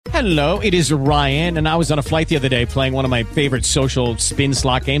Hello, it is Ryan, and I was on a flight the other day playing one of my favorite social spin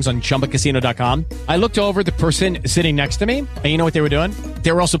slot games on ChumbaCasino.com. I looked over at the person sitting next to me, and you know what they were doing?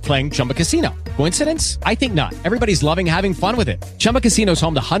 They were also playing Chumba Casino. Coincidence? I think not. Everybody's loving having fun with it. Chumba Casino is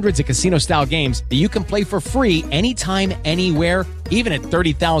home to hundreds of casino-style games that you can play for free anytime, anywhere, even at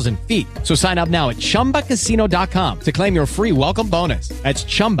 30,000 feet. So sign up now at ChumbaCasino.com to claim your free welcome bonus. That's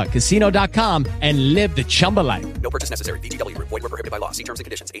ChumbaCasino.com and live the Chumba life. No purchase necessary. VGW. Void where prohibited by law. See terms and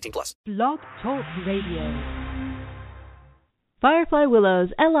conditions. 18+. Blog Talk Radio. Firefly Willows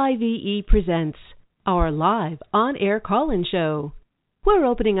LIVE presents our live on-air call-in show. We're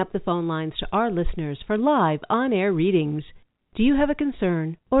opening up the phone lines to our listeners for live on-air readings. Do you have a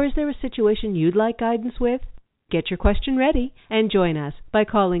concern, or is there a situation you'd like guidance with? Get your question ready and join us by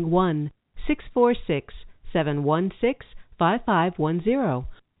calling 1-646-716-5510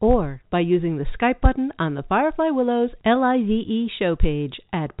 or by using the Skype button on the Firefly Willows LIVE show page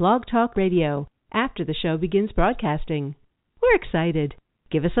at Blog Talk Radio after the show begins broadcasting. We're excited.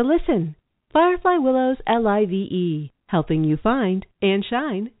 Give us a listen. Firefly Willows LIVE, helping you find and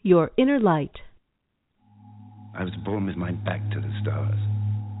shine your inner light. I was born with my back to the stars.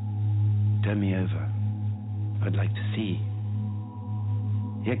 Turn me over. I'd like to see.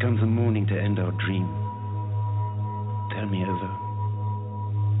 Here comes the morning to end our dream. Turn me over.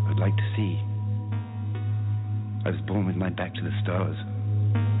 I'd like to see. I was born with my back to the stars.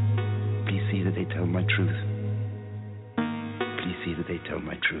 Please see that they tell my truth. Please see that they tell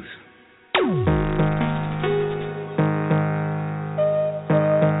my truth.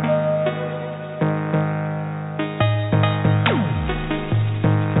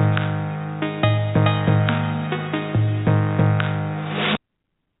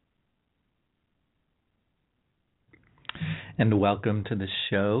 And welcome to the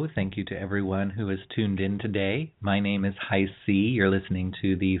show. Thank you to everyone who has tuned in today. My name is HiC. You're listening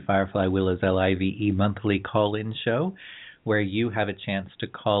to the Firefly Willows LIVE monthly call-in show, where you have a chance to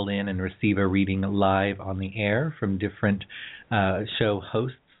call in and receive a reading live on the air from different show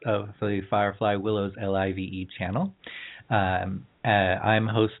hosts of the Firefly Willows LIVE channel. I'm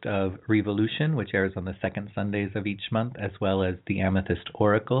host of Revolution, which airs on the second Sundays of each month, as well as the Amethyst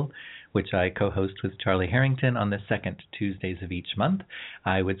Oracle, which I co-host with Charlie Harrington on the second Tuesdays of each month.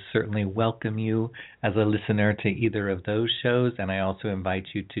 I would certainly welcome you as a listener to either of those shows, and I also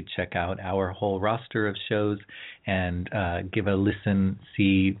invite you to check out our whole roster of shows and give a listen,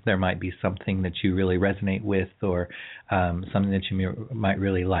 see if there might be something that you really resonate with or something that you might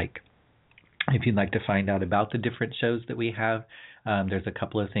really like. If you'd like to find out about the different shows that we have, there's a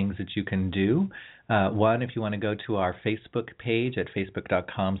couple of things that you can do. One, if you want to go to our Facebook page at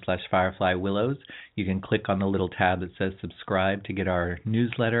facebook.com/FireflyWillows, you can click on the little tab that says subscribe to get our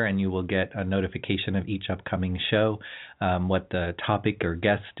newsletter, and you will get a notification of each upcoming show, what the topic or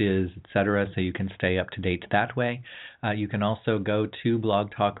guest is, etc., so you can stay up to date that way. You can also go to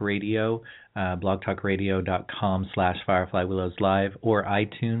Blog Talk Radio, blogtalkradio.com/FireflyWillowsLive, or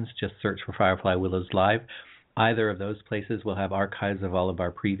iTunes. Just search for Firefly Willows Live. Either of those places will have archives of all of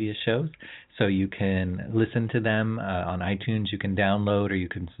our previous shows, so you can listen to them on iTunes. You can download or you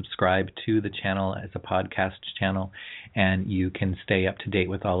can subscribe to the channel as a podcast channel, and you can stay up to date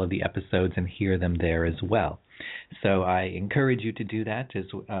with all of the episodes and hear them there as well. So I encourage you to do that.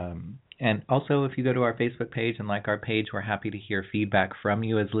 And also, if you go to our Facebook page and like our page, we're happy to hear feedback from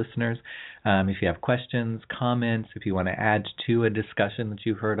you as listeners. If you have questions, comments, if you want to add to a discussion that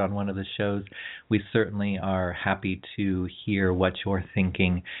you've heard on one of the shows, we certainly are happy to hear what you're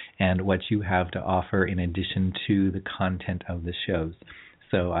thinking and what you have to offer in addition to the content of the shows.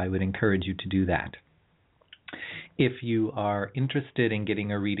 So I would encourage you to do that. If you are interested in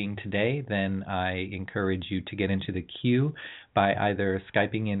getting a reading today, then I encourage you to get into the queue by either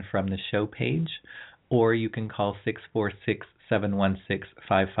Skyping in from the show page, or you can call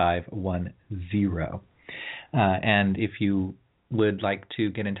 646-716-5510. And if you would like to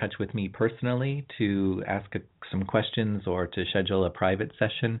get in touch with me personally to ask some questions or to schedule a private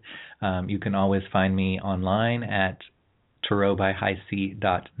session, you can always find me online at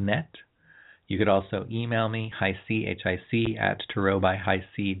tarotbyhic.net. You could also email me, HiC, at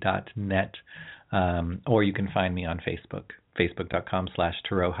tarotbyhic.net, or you can find me on Facebook,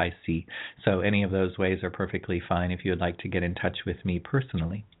 facebook.com/tarothic. So any of those ways are perfectly fine if you would like to get in touch with me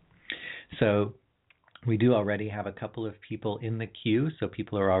personally. So we do already have a couple of people in the queue, so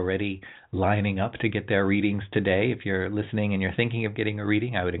people are already lining up to get their readings today. If you're listening and you're thinking of getting a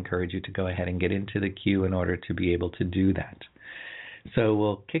reading, I would encourage you to go ahead and get into the queue in order to be able to do that. So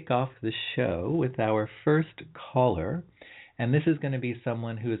we'll kick off the show with our first caller, and this is going to be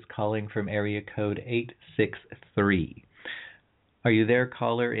someone who is calling from area code 863. Are you there,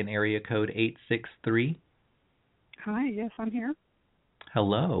 caller, in area code 863? Hi, yes, I'm here.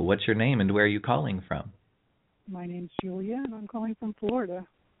 Hello. What's your name and where are you calling from? My name's Julia, and I'm calling from Florida.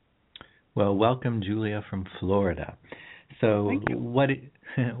 Well, welcome, Julia, from Florida. So Thank you. what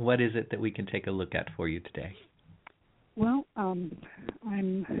is it that we can take a look at for you today? Well, I'm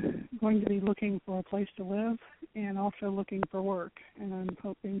going to be looking for a place to live and also looking for work, and I'm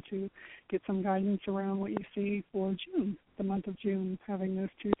hoping to get some guidance around what you see for June, the month of June, having those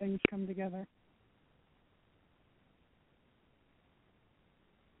two things come together.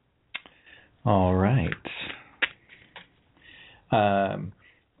 All right.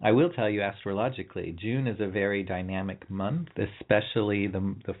 I will tell you astrologically, June is a very dynamic month, especially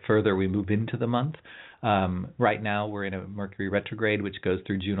the further we move into the month. Right now we're in a Mercury retrograde, which goes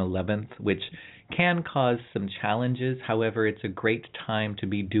through June 11th, which can cause some challenges. However, it's a great time to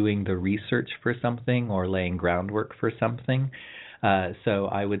be doing the research for something or laying groundwork for something. So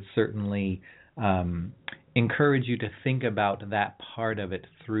I would certainly encourage you to think about that part of it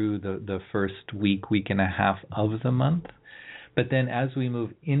through the first week and a half of the month. But then as we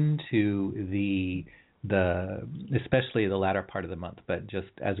move into the especially the latter part of the month, but just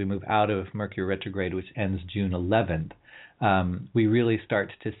as we move out of Mercury retrograde, which ends June 11th, we really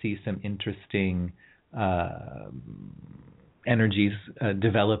start to see some interesting energies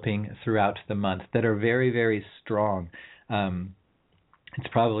developing throughout the month that are very, very strong. It's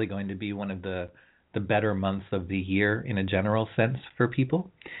probably going to be one of the better months of the year in a general sense for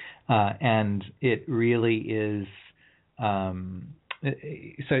people. And it really is...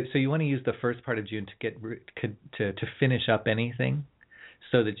 So you want to use the first part of June to get to finish up anything,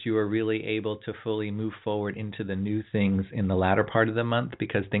 so that you are really able to fully move forward into the new things in the latter part of the month,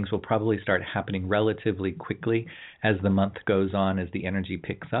 because things will probably start happening relatively quickly as the month goes on, as the energy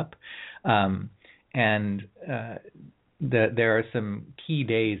picks up. There are some key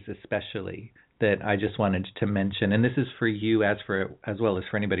days especially that I just wanted to mention, and this is for you as well as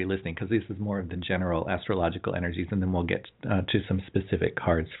for anybody listening, because this is more of the general astrological energies, and then we'll get to some specific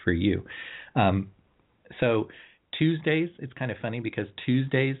cards for you. So Tuesdays, it's kind of funny because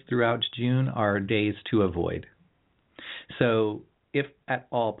Tuesdays throughout June are days to avoid. So if at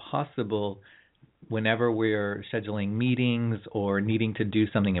all possible, whenever we're scheduling meetings or needing to do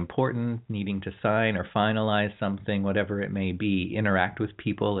something important, needing to sign or finalize something, whatever it may be, interact with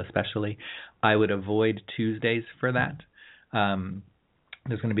people especially, I would avoid Tuesdays for that.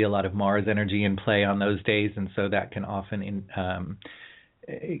 There's going to be a lot of Mars energy in play on those days, and so that can often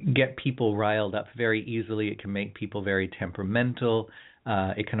get people riled up very easily. It can make people very temperamental.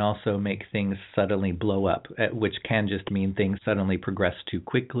 It can also make things suddenly blow up, which can just mean things suddenly progress too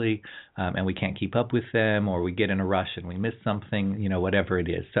quickly, and we can't keep up with them, or we get in a rush and we miss something, whatever it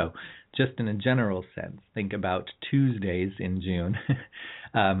is. So just in a general sense, think about Tuesdays in June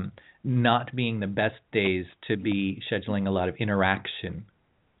not being the best days to be scheduling a lot of interaction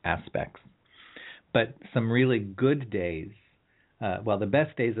aspects. But some really good days, the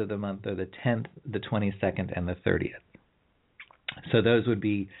best days of the month are the 10th, the 22nd, and the 30th. So those would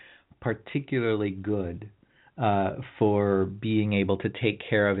be particularly good for being able to take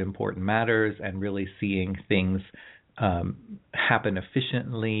care of important matters and really seeing things happen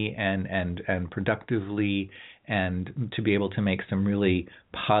efficiently and productively, and to be able to make some really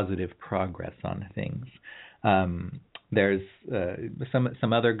positive progress on things. There's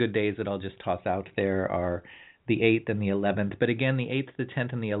some other good days that I'll just toss out there are the 8th and the 11th. But again, the 8th, the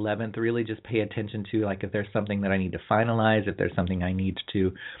 10th, and the 11th, really just pay attention to, like, if there's something that I need to finalize, if there's something I need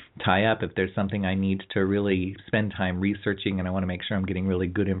to tie up, if there's something I need to really spend time researching and I want to make sure I'm getting really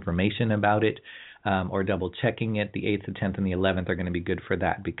good information about it, or double checking it. The 8th, the 10th, and the 11th are going to be good for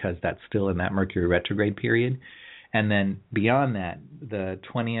that, because that's still in that Mercury retrograde period. And then beyond that, the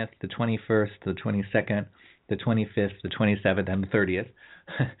 20th, the 21st, the 22nd, the 25th, the 27th, and the 30th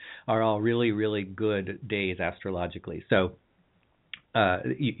are all really, really good days astrologically. So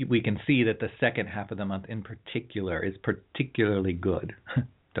we can see that the second half of the month in particular is particularly good.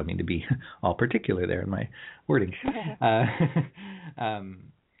 Don't mean to be all particular there in my wording.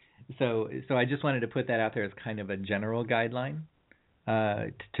 So I just wanted to put that out there as kind of a general guideline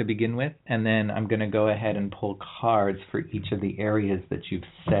to begin with. And then I'm going to go ahead and pull cards for each of the areas that you've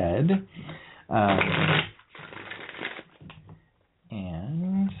said.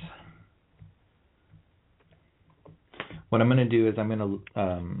 And what I'm going to do is I'm going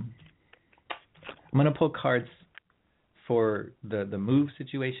to pull cards for the move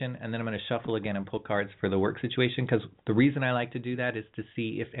situation, and then I'm going to shuffle again and pull cards for the work situation, because the reason I like to do that is to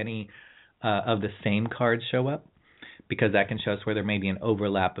see if any of the same cards show up, because that can show us where there may be an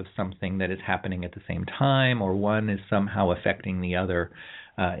overlap of something that is happening at the same time, or one is somehow affecting the other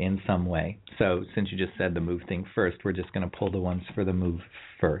in some way. So since you just said the move thing first, we're just going to pull the ones for the move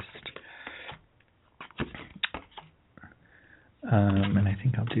first. And I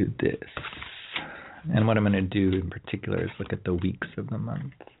think I'll do this. And what I'm going to do in particular is look at the weeks of the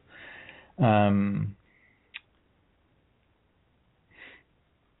month.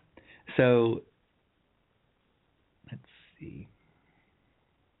 So let's see.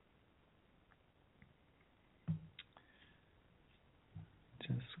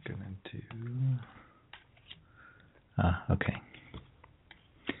 Just going to do... okay.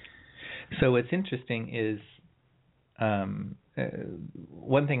 So what's interesting is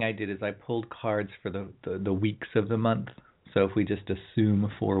one thing I did is I pulled cards for the weeks of the month. So if we just assume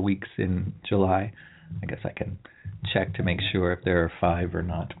 4 weeks in July, I guess I can check to make sure if there are 5 or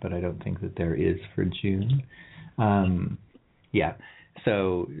not, but I don't think that there is for June. Yeah.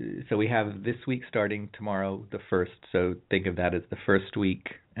 So we have this week starting tomorrow, the 1st. So think of that as the first week,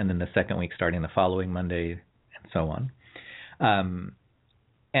 and then the second week starting the following Monday, and so on.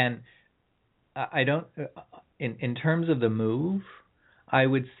 And I don't... In terms of the move, I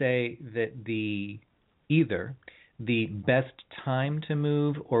would say that either the best time to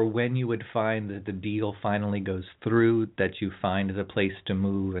move, or when you would find that the deal finally goes through, that you find the place to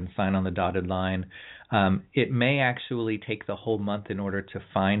move and sign on the dotted line, it may actually take the whole month in order to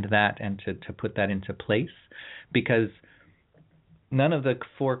find that and to put that into place, because none of the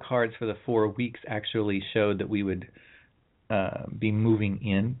 4 cards for the 4 weeks actually showed that we would be moving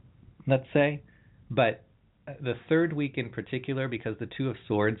in, let's say. But the 3rd week in particular, because the 2 of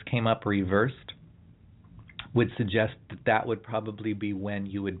Swords came up reversed, would suggest that would probably be when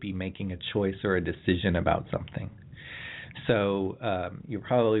you would be making a choice or a decision about something. So you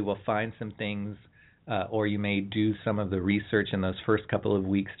probably will find some things, or you may do some of the research in those first couple of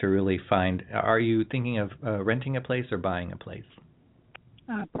weeks to really find, are you thinking of renting a place or buying a place?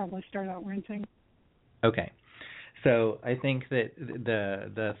 Probably start out renting. Okay. So I think that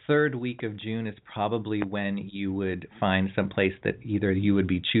the 3rd week of June is probably when you would find some place that either you would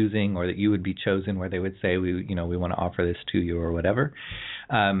be choosing or that you would be chosen, where they would say, we want to offer this to you or whatever.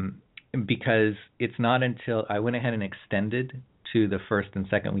 Because it's not until I went ahead and extended to the 1st and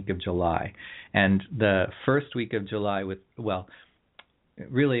 2nd week of July. And the 1st week of July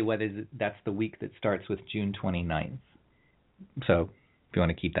that's the week that starts with June 29th. So if you want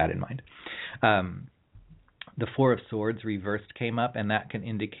to keep that in mind. The 4 of Swords reversed came up, and that can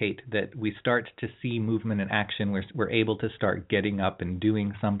indicate that we start to see movement and action. We're able to start getting up and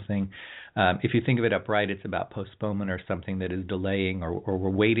doing something. If you think of it upright, it's about postponement or something that is delaying, or we're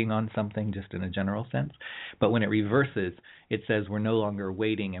waiting on something, just in a general sense. But when it reverses, it says we're no longer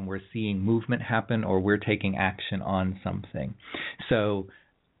waiting and we're seeing movement happen, or we're taking action on something. So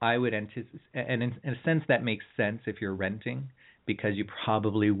I would anticipate, and in a sense that makes sense if you're renting, because you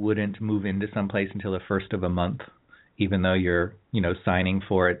probably wouldn't move into some place until the 1st of a month, even though you're, signing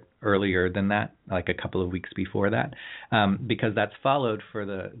for it earlier than that, like a couple of weeks before that, because that's followed for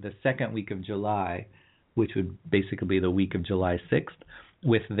the 2nd week of July, which would basically be the week of July 6th,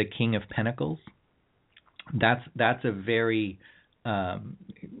 with the King of Pentacles. That's a very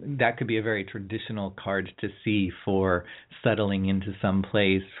that could be a very traditional card to see for settling into some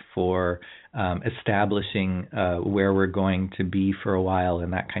place, for establishing where we're going to be for a while,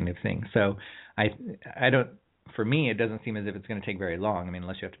 and that kind of thing. So I don't. For me, it doesn't seem as if it's going to take very long. I mean,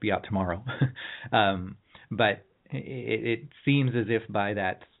 unless you have to be out tomorrow. But it seems as if by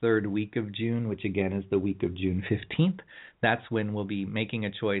that 3rd week of June, which again is the week of June 15th, that's when we'll be making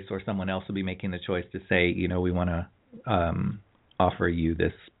a choice, or someone else will be making the choice to say, we want to offer you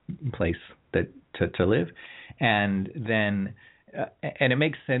this place to live. And then and it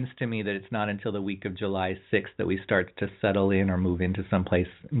makes sense to me that it's not until the week of July 6th that we start to settle in or move into some place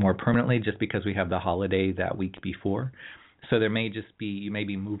more permanently, just because we have the holiday that week before. So there may just be, you may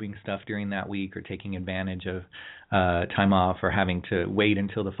be moving stuff during that week, or taking advantage of time off, or having to wait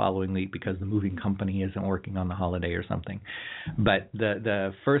until the following week because the moving company isn't working on the holiday or something. But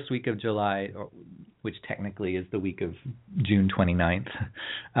the 1st week of July, which technically is the week of June 29th,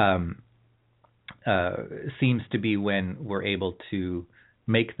 seems to be when we're able to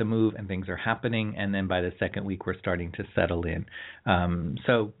make the move and things are happening, and then by the 2nd week we're starting to settle in.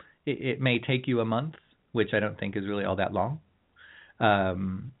 So it may take you a month, which I don't think is really all that long.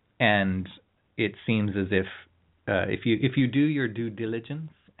 And it seems as if you do your due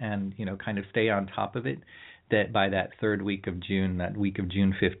diligence and kind of stay on top of it, that by that third week of June, that week of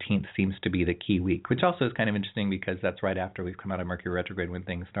June 15th seems to be the key week, which also is kind of interesting because that's right after we've come out of Mercury retrograde when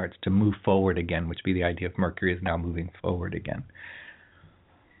things starts to move forward again, which would be the idea of Mercury is now moving forward again.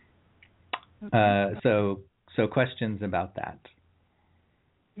 Okay. So questions about that?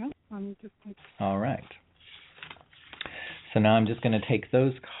 Yeah, I'm just All right. So now I'm just going to take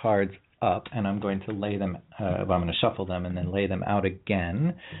those cards up, and I'm going to lay them, I'm going to shuffle them and then lay them out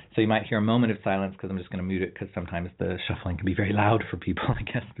again. So you might hear a moment of silence because I'm just going to mute it because sometimes the shuffling can be very loud for people, I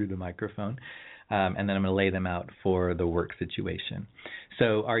guess, through the microphone. And then I'm going to lay them out for the work situation.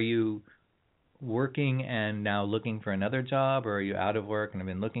 So are you working and now looking for another job, or are you out of work and have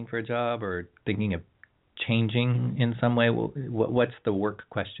been looking for a job, or thinking of changing in some way? What's the work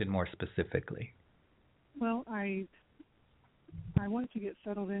question more specifically? Well, I want to get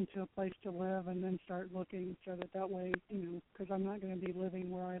settled into a place to live and then start looking so that way, because I'm not going to be living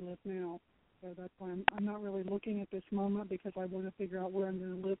where I live now. So that's why I'm not really looking at this moment, because I want to figure out where I'm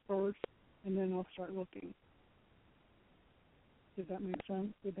going to live first, and then I'll start looking. Does that make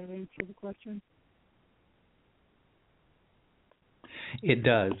sense? Did that answer the question? It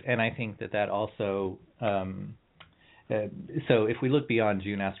does, and I think that also, so if we look beyond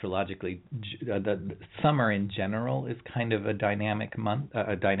June astrologically, the summer in general is kind of a dynamic month,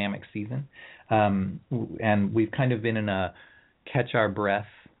 a dynamic season, and we've kind of been in a catch our breath,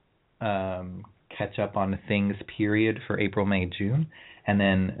 catch up on things period for April, May, June, and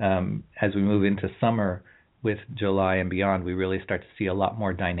then as we move into summer with July and beyond, we really start to see a lot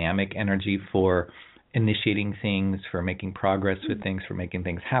more dynamic energy for initiating things, for making progress with things, for making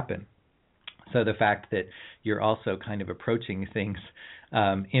things happen. So the fact that you're also kind of approaching things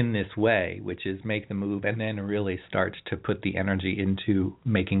in this way, which is make the move and then really start to put the energy into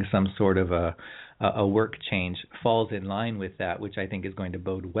making some sort of a work change, falls in line with that, which I think is going to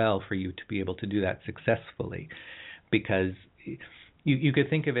bode well for you to be able to do that successfully. Because you could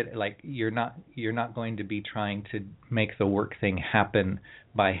think of it like you're not going to be trying to make the work thing happen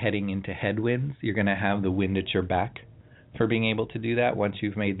by heading into headwinds. You're going to have the wind at your back for being able to do that once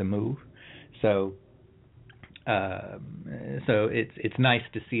you've made the move. So it's nice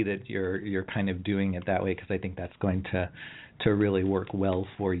to see that you're kind of doing it that way, because I think that's going to really work well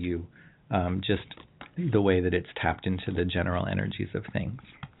for you, just the way that it's tapped into the general energies of things.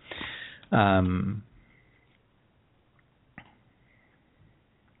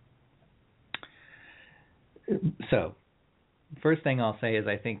 So first thing I'll say is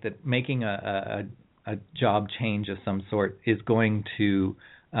I think that making a job change of some sort is going to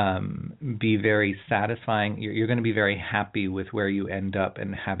be very satisfying. You're going to be very happy with where you end up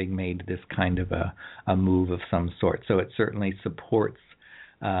and having made this kind of a move of some sort. So it certainly supports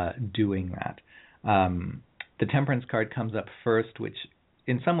doing that. The Temperance card comes up first, which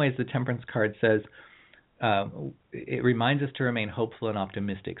in some ways the Temperance card says, it reminds us to remain hopeful and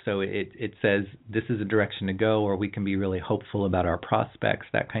optimistic. So it says this is a direction to go, or we can be really hopeful about our prospects,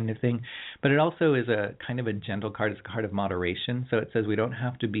 that kind of thing. But it also is a kind of a gentle card. It's a card of moderation. So it says we don't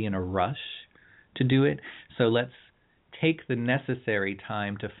have to be in a rush to do it. So let's take the necessary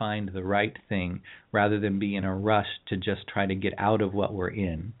time to find the right thing rather than be in a rush to just try to get out of what we're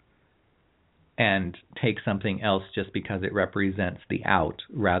in and take something else just because it represents the out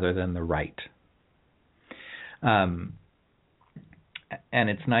rather than the right. And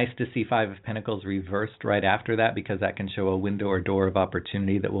it's nice to see Five of Pentacles reversed right after that, because that can show a window or door of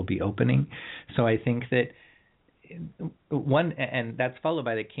opportunity that will be opening. So I think that and that's followed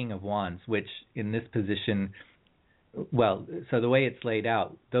by the King of Wands, which in this position, well, so the way it's laid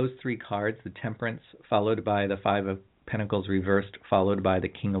out, those three cards, the Temperance followed by the Five of Pentacles reversed followed by the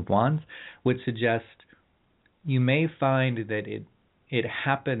King of Wands, would suggest you may find that it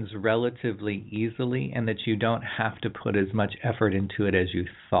happens relatively easily and that you don't have to put as much effort into it as you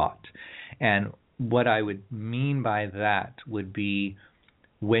thought. And what I would mean by that would be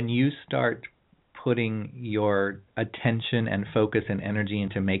when you start putting your attention and focus and energy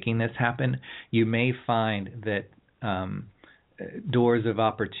into making this happen, you may find that doors of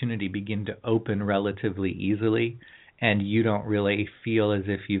opportunity begin to open relatively easily, and you don't really feel as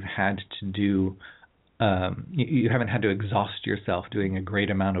if you've had to do you haven't had to exhaust yourself doing a great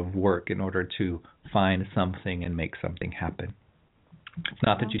amount of work in order to find something and make something happen. It's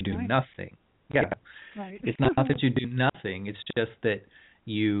not that you do nothing. Yeah. Right. It's not that you do nothing. It's just that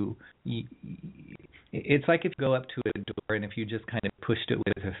it's like if you go up to a door and if you just kind of pushed it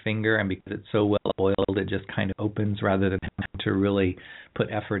with a finger, and because it's so well oiled, it just kind of opens rather than having to really put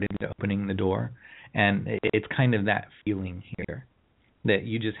effort into opening the door. And it's kind of that feeling here, that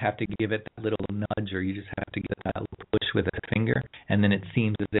you just have to give it that little nudge, or you just have to give it that little push with a finger, and then it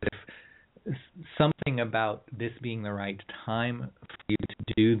seems as if something about this being the right time for you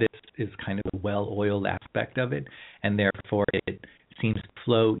to do this is kind of a well-oiled aspect of it, and therefore it seems to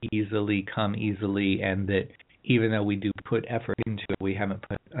flow easily, come easily, and that even though we do put effort into it, we haven't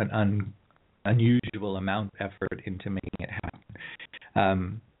put an unusual amount of effort into making it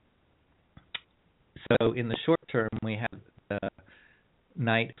happen. So in the short term, we have the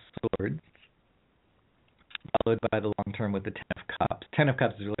Knight of Swords, followed by the long term with the Ten of Cups. Ten of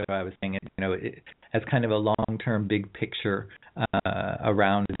Cups is really what I was saying. As kind of a long-term big picture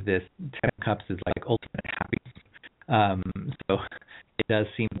around this. Ten of Cups is like ultimate happiness. So it does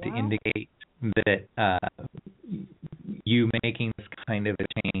seem to indicate that you making this kind of a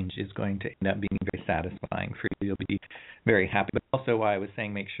change is going to end up being very satisfying for you. You'll be very happy. But also why I was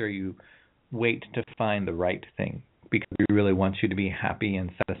saying make sure you wait to find the right thing, because we really want you to be happy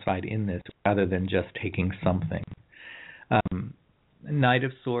and satisfied in this rather than just taking something. Knight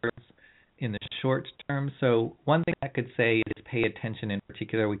of Swords in the short term. So one thing I could say is pay attention in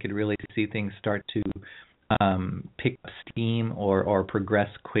particular. We could really see things start to pick up steam or progress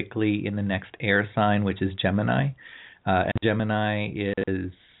quickly in the next air sign, which is Gemini. And Gemini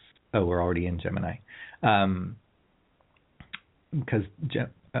is, we're already in Gemini. Because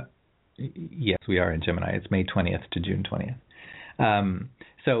yes, we are in Gemini. It's May 20th to June 20th.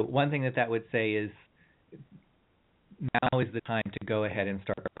 So one thing that would say is now is the time to go ahead and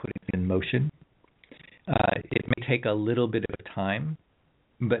start putting it in motion. It may take a little bit of time,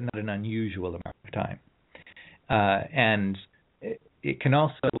 but not an unusual amount of time. And it can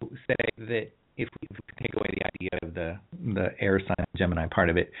also say that if we take away the idea of the air sign Gemini part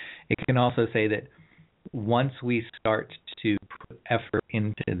of it, it can also say that once we start to put effort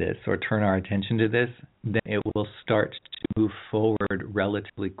into this or turn our attention to this, then it will start to move forward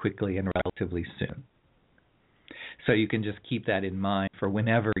relatively quickly and relatively soon. So you can just keep that in mind for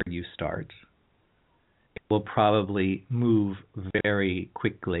whenever you start. It will probably move very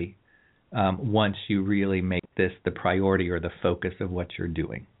quickly once you really make this the priority or the focus of what you're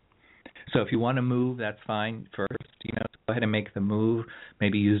doing. So if you want to move, that's fine. First, go ahead and make the move.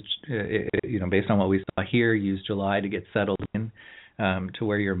 Maybe use, based on what we saw here, use July to get settled in to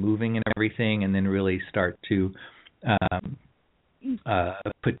where you're moving and everything, and then really start to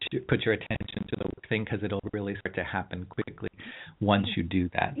put your attention to the work thing, because it'll really start to happen quickly once you do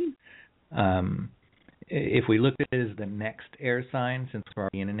that. If we looked at it as the next air sign, since we're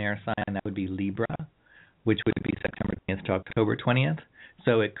already in an air sign, that would be Libra, which would be September 20th to October 20th.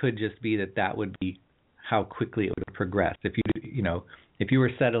 So it could just be that would be how quickly it would progress. If you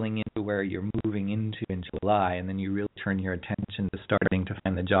were settling into where you're moving into in July, and then you really turn your attention to starting to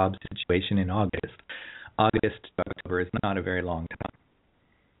find the job situation in August to October is not a very long time.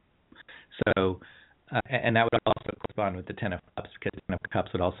 So, and that would also correspond with the Ten of Cups, because the Ten of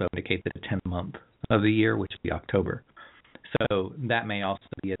Cups would also indicate the 10th month of the year, which would be October. So that may also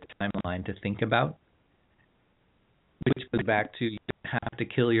be a timeline to think about, which goes back to you don't have to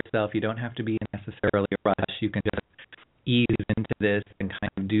kill yourself. You don't have to be in necessarily a rush. You can just ease into this and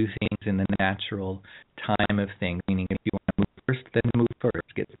kind of do things in the natural time of things, meaning if you want to move first, then move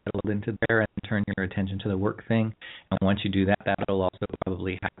first. Get settled into there and turn your attention to the work thing. And once you do that, that'll also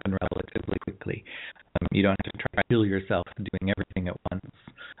probably happen relatively quickly. You don't have to try to kill yourself doing everything at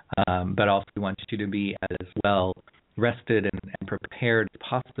once. But also we want you to be as well rested and prepared as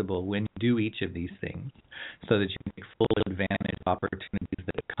possible when you do each of these things, so that you can take full advantage of opportunities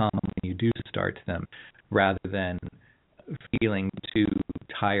that come when you do start them, rather than feeling too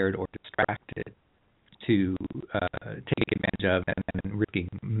tired or distracted to take advantage of and risking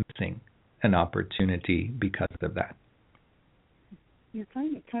missing an opportunity because of that. You're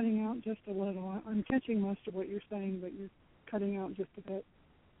kind of cutting out just a little. I'm catching most of what you're saying, but you're cutting out just a bit.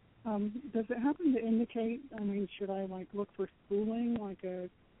 Does it happen to indicate, should I look for schooling,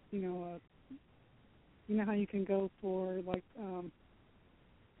 how you can go for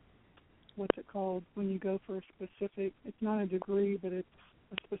what's it called when you go for a specific, it's not a degree, but it's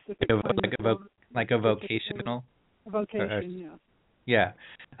a specific like a vocational? A vocation, yeah.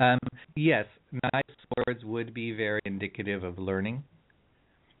 Yeah. Yes, Knight of Swords would be very indicative of learning,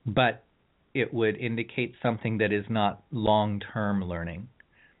 but it would indicate something that is not long-term learning.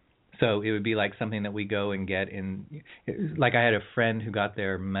 So it would be like something that we go and get in, like I had a friend who got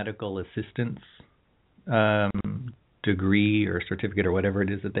their medical assistance degree or certificate or whatever it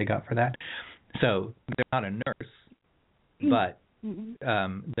is that they got for that. So they're not a nurse, but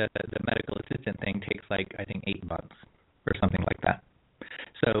the medical assistant thing takes I think 8 months or something like that.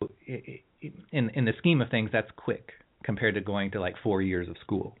 So in the scheme of things, that's quick compared to going to 4 years of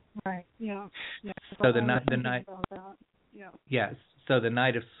school. Right. Yeah. So the night. Yeah. Yes. So the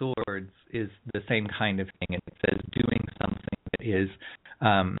Knight of Swords is the same kind of thing. It says doing something that is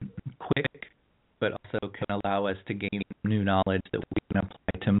quick, but also can allow us to gain new knowledge that we can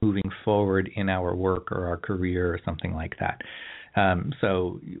apply to moving forward in our work or our career or something like that.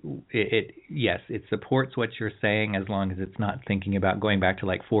 So it supports what you're saying as long as it's not thinking about going back to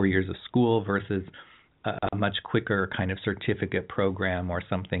like 4 years of school versus a much quicker kind of certificate program or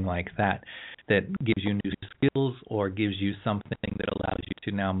something like that gives you new skills or gives you something that allows you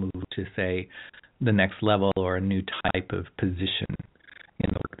to now move to, say, the next level or a new type of position in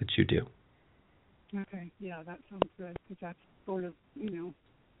the work that you do. Okay, yeah, that sounds good, because that's sort of,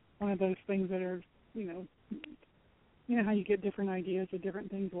 one of those things that are, how you get different ideas of different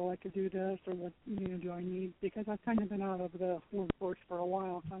things. Well, I could do this, or what, do I need? Because I've kind of been out of the workforce for a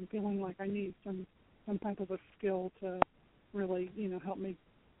while, so I'm feeling like I need some type of a skill to really, help me,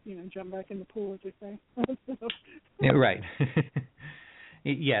 jump back in the pool, as they say. Yeah, right.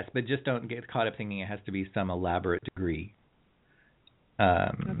 Yes, but just don't get caught up thinking it has to be some elaborate degree.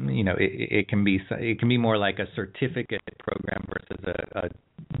 It can be more like a certificate program versus a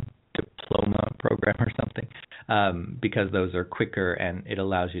diploma program or something, because those are quicker and it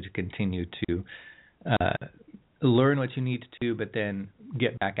allows you to continue to learn what you need to, but then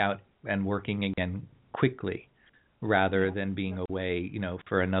get back out and working again quickly, rather than being away,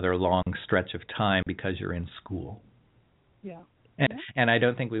 for another long stretch of time because you're in school. Yeah. And I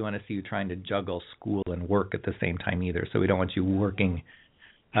don't think we want to see you trying to juggle school and work at the same time either. So we don't want you working,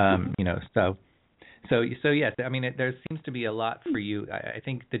 So yes, I mean, there seems to be a lot for you. I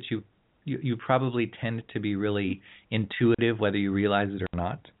think that you probably tend to be really intuitive, whether you realize it or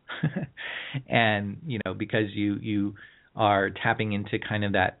not. And, because you are tapping into kind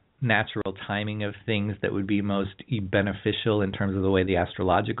of that natural timing of things that would be most beneficial in terms of the way the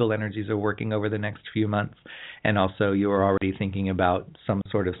astrological energies are working over the next few months. And also you're already thinking about some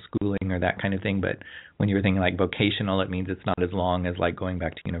sort of schooling or that kind of thing. But when you're thinking like vocational, it means it's not as long as like going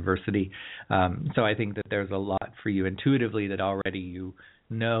back to university. So I think that there's a lot for you intuitively that already you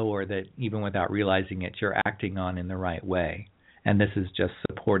know, or that even without realizing it, you're acting on in the right way. And this is just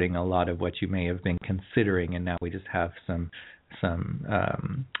supporting a lot of what you may have been considering. And now we just have some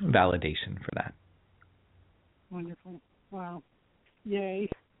validation for that. Wonderful. Wow. Yay.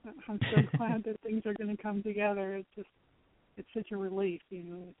 I'm so glad that things are going to come together. It's such a relief,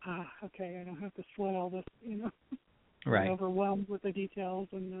 okay, I don't have to sweat all this, Right. I'm overwhelmed with the details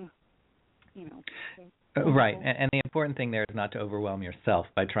and right. And the important thing there is not to overwhelm yourself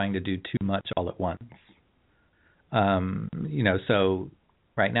by trying to do too much all at once. So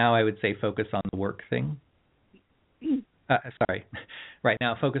right now I would say focus on the work thing. Right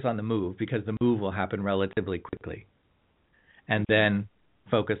now focus on the move, because the move will happen relatively quickly. And then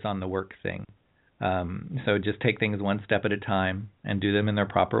focus on the work thing. So just take things one step at a time and do them in their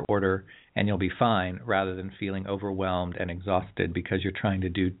proper order, and you'll be fine, rather than feeling overwhelmed and exhausted because you're trying to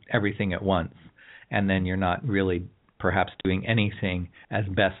do everything at once, and then you're not really perhaps doing anything as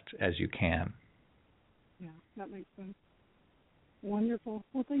best as you can. Yeah, that makes sense. Wonderful.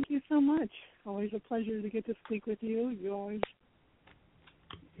 Well, thank you so much. Always a pleasure to get to speak with you.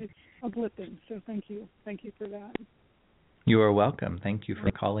 It's uplifting, so thank you. Thank you for that. You are welcome. Thank you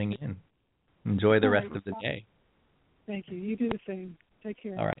for calling in. Enjoy the rest of the day. Thank you. You do the same. Take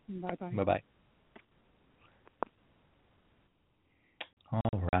care. All right. Bye-bye. Bye-bye.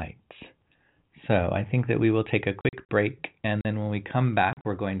 All right. So I think that we will take a quick break, and then when we come back,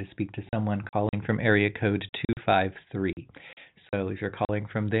 we're going to speak to someone calling from area code 253. So if you're calling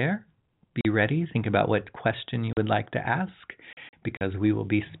from there, be ready. Think about what question you would like to ask, because we will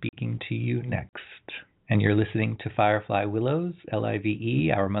be speaking to you next. And you're listening to Firefly Willows,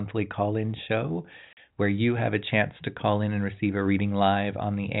 LIVE, our monthly call-in show, where you have a chance to call in and receive a reading live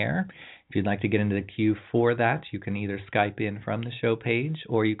on the air. If you'd like to get into the queue for that, you can either Skype in from the show page,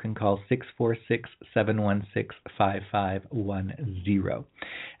 or you can call 646-716-5510.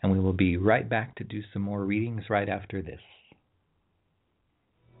 And we will be right back to do some more readings right after this.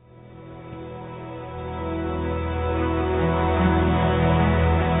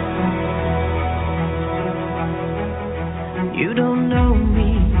 You don't know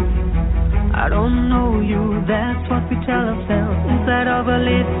me, I don't know you, that's what we tell ourselves inside of a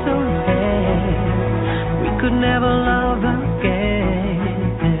little head. We could never love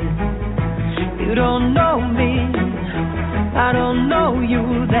again. You don't know me, I don't know you,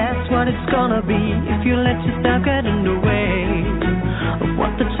 that's what it's gonna be if you let yourself get in the way of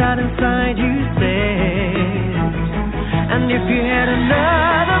what the child inside you says. And if you had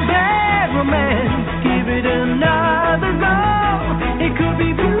another bad romance, give it another go. It could be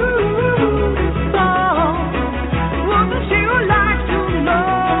beautiful. Wouldn't you like to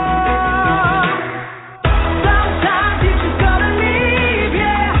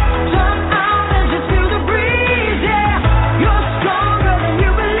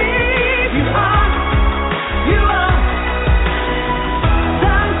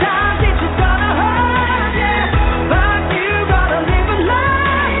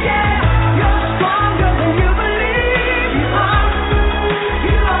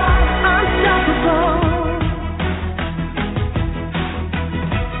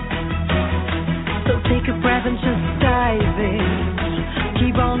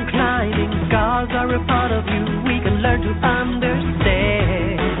keep on climbing. Scars are a part of you. We can learn to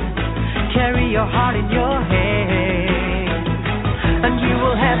understand. Carry your heart in your hand, and you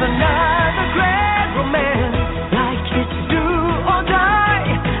will have another great romance. Like it's do or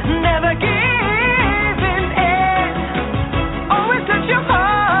die, never giving in. Always touch your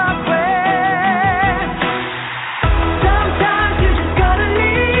heart when. Sometimes you just gotta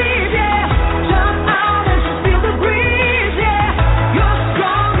leave, yeah. Jump out and just feel the breeze, yeah. You're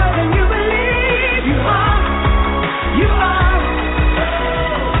stronger than you believe. You are. You are.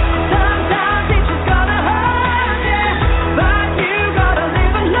 Sometimes it just gotta hurt, yeah. But you gotta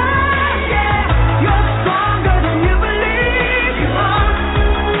live a life, yeah. You're stronger than you believe. You are.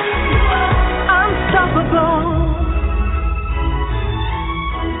 You are unstoppable.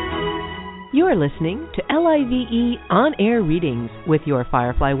 You're listening to LIVE On-Air Readings with your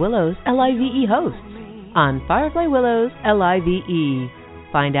Firefly Willows LIVE hosts on Firefly Willows LIVE.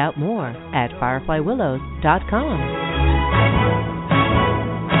 Find out more at fireflywillows.com.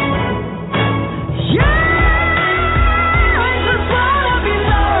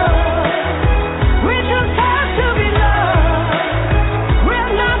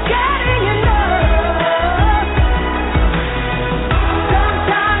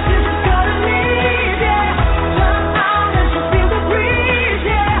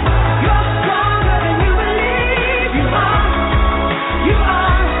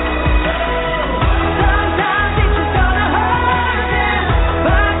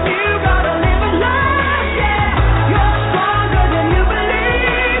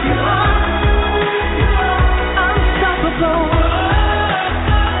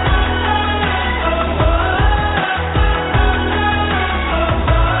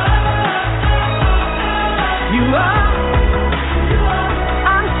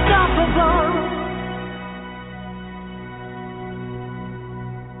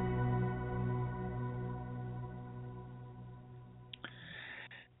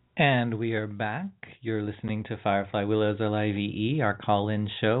 And we are back. You're listening to Firefly Willows LIVE, our call-in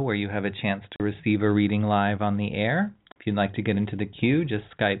show where you have a chance to receive a reading live on the air. If you'd like to get into the queue, just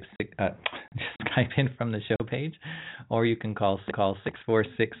Skype in from the show page, or you can call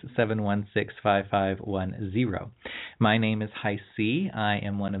 646-716-5510. My name is HiC. I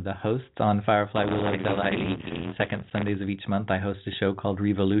am one of the hosts on Firefly Willows LIVE. Second Sundays of each month I host a show called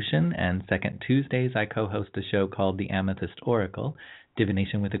Revolution, and second Tuesdays I co-host a show called the Amethyst Oracle,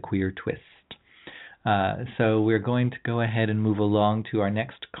 Divination with a Queer Twist. So we're going to go ahead and move along to our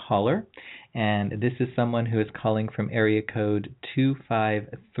next caller, and this is someone who is calling from area code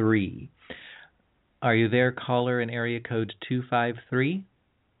 253. Are you there, caller, in area code 253?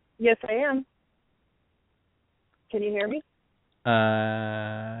 Yes, I am. Can you hear me?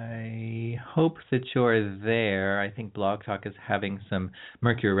 I hope that you're there. I think Blog Talk is having some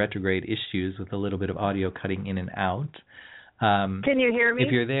Mercury retrograde issues with a little bit of audio cutting in and out. Can you hear me?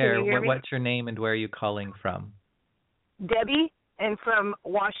 If you're there, what's your name and where are you calling from? Debbie, and from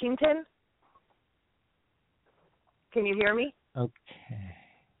Washington. Can you hear me? Okay.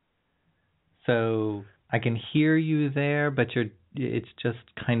 So I can hear you there, but it's just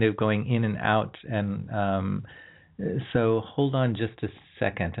kind of going in and out. And so hold on just a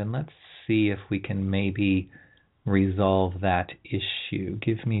second, and let's see if we can maybe resolve that issue.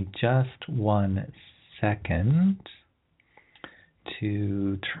 Give me just 1 second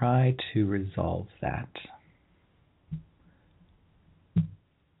to try to resolve that.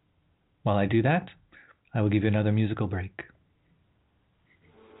 While I do that, I will give you another musical break.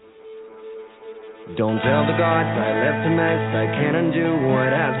 Don't tell the gods I left a mess, I can't undo what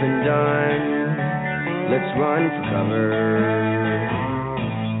has been done. Let's run for cover.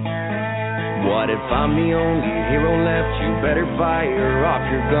 What if I'm the only hero left? You better fire off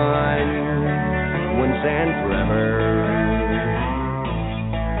your gun once and forever.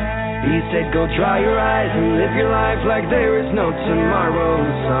 He said, go dry your eyes and live your life like there is no tomorrow,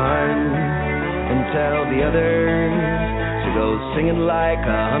 son. And tell the others to go singing like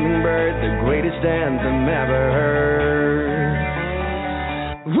a hummingbird, the greatest anthem ever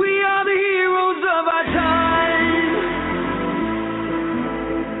heard. We are the heroes of our time,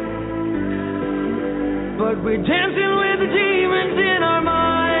 but we're dancing with the demons in our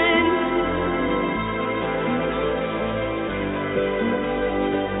minds.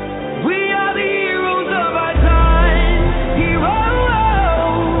 We are the heroes of our time,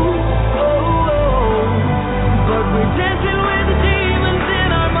 heroes, but we're dancing with the demons in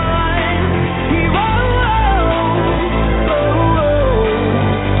our minds, heroes.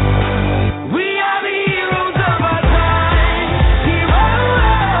 We are the heroes of our time, heroes.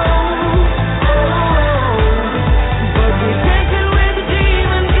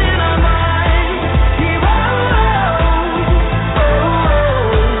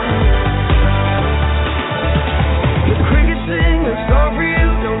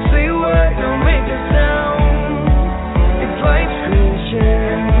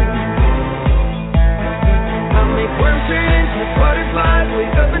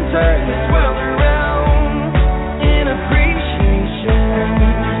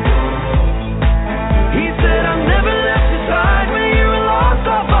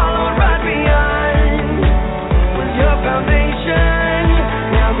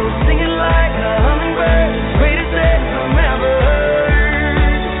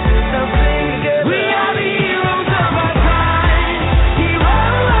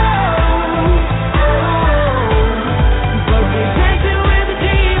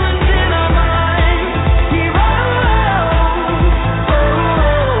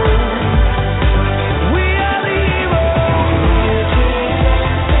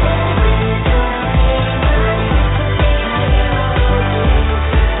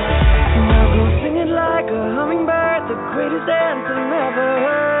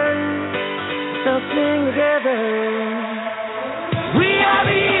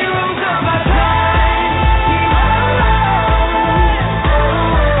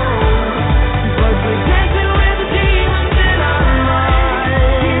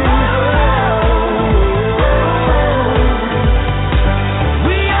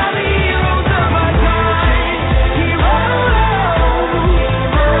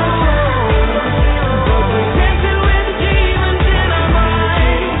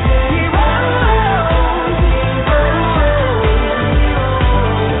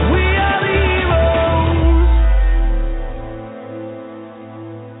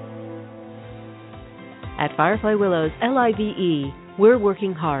 Firefly Willows LIVE, we're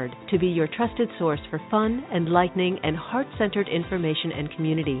working hard to be your trusted source for fun, enlightening, and heart-centered information and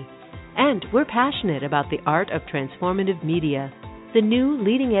community. And we're passionate about the art of transformative media, the new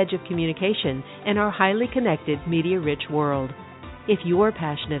leading edge of communication in our highly connected, media-rich world. If you're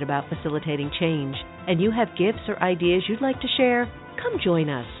passionate about facilitating change and you have gifts or ideas you'd like to share, come join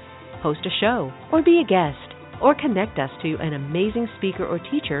us. Host a show or be a guest, or connect us to an amazing speaker or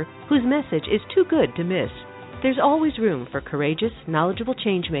teacher whose message is too good to miss. There's always room for courageous, knowledgeable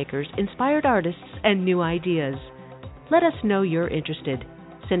changemakers, inspired artists, and new ideas. Let us know you're interested.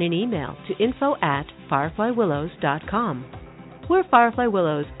 Send an email to info@fireflywillows.com. We're Firefly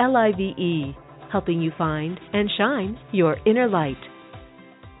Willows LIVE, helping you find and shine your inner light.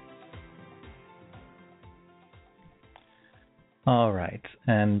 All right,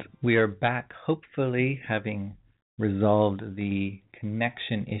 and we are back, hopefully having resolved the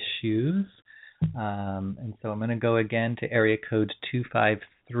connection issues. And so I'm going to go again to area code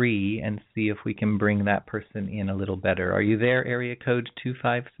 253 and see if we can bring that person in a little better. Are you there, area code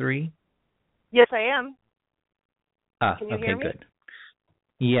 253? Yes, I am. Can you hear me? Good.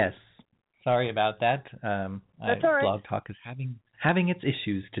 Yes. Sorry about that. That's all right. Blog Talk is having its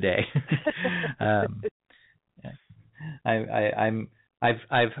issues today.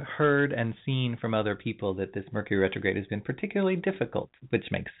 I've heard and seen from other people that this Mercury retrograde has been particularly difficult, which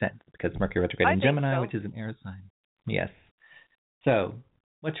makes sense because Mercury retrograde in Gemini, which is an air sign. Yes. So,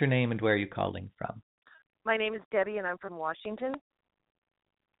 what's your name and where are you calling from? My name is Debbie, and I'm from Washington.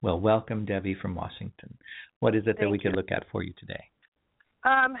 Well, welcome, Debbie from Washington. What is it that we could look at for you today?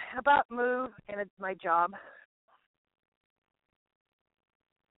 About move and my job.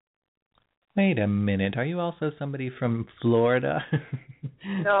 Wait a minute. Are you also somebody from Florida?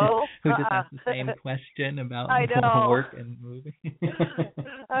 No. Who just asked the same question about work and moving?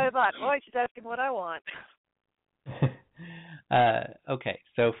 I thought, she's asking what I want. Okay,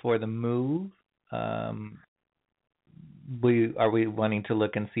 so for the move, are we wanting to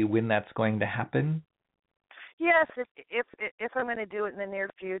look and see when that's going to happen? Yes, if I'm going to do it in the near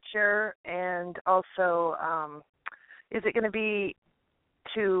future, and also, is it going to be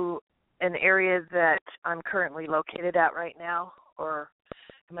to an area that I'm currently located at right now, or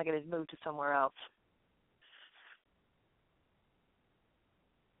am I going to move to somewhere else?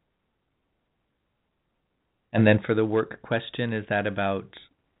 And then for the work question, is that about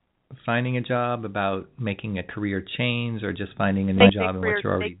finding a job, about making a career change, or just finding a new job in what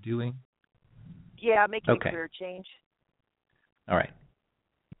you're already doing? Yeah, making a career change. All right.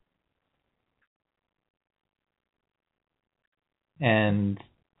 And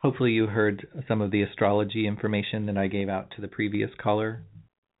hopefully you heard some of the astrology information that I gave out to the previous caller.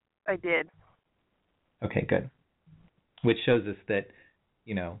 I did. Okay, good. Which shows us that,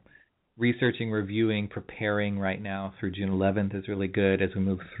 researching, reviewing, preparing right now through June 11th is really good. As we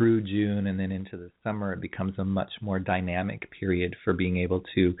move through June and then into the summer, it becomes a much more dynamic period for being able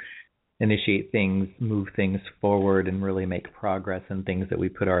to initiate things, move things forward, and really make progress in things that we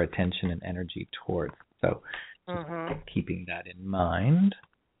put our attention and energy towards. So keeping that in mind.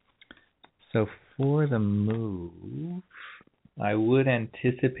 So for the move, I would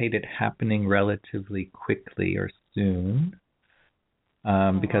anticipate it happening relatively quickly or soon,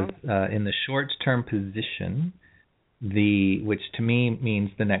 because in the short-term position, which to me means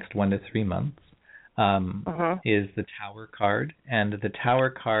the next 1 to 3 months, is the Tower card, and the Tower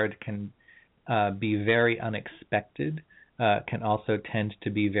card can be very unexpected, can also tend to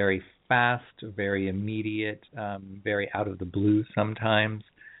be very fast, very immediate, very out of the blue sometimes.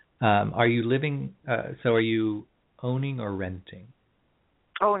 Are you living, so are you owning or renting?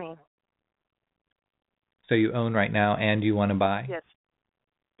 Owning. So you own right now and you want to buy? Yes.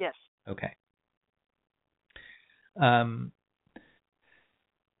 Yes. Okay.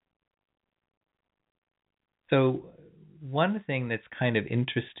 So one thing that's kind of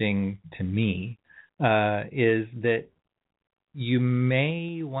interesting to me is that you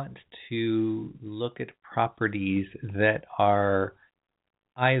may want to look at properties that are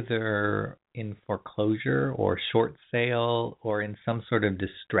either in foreclosure or short sale or in some sort of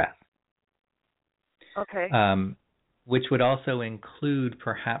distress. Okay. Which would also include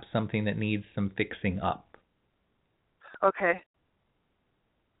perhaps something that needs some fixing up. Okay.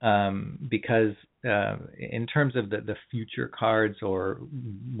 Because in terms of the future cards or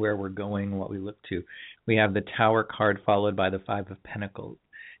where we're going, what we look to, we have the Tower card followed by the Five of Pentacles.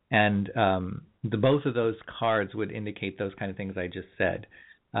 And both of those cards would indicate those kind of things I just said.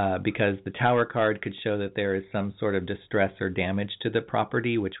 Because the Tower card could show that there is some sort of distress or damage to the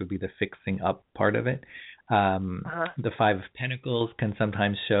property, which would be the fixing up part of it. The Five of Pentacles can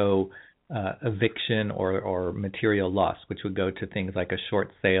sometimes show eviction or material loss, which would go to things like a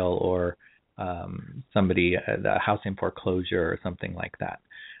short sale or the house in foreclosure or something like that.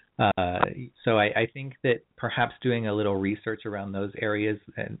 So I think that perhaps doing a little research around those areas,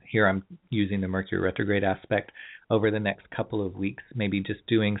 and here I'm using the Mercury retrograde aspect, over the next couple of weeks, maybe just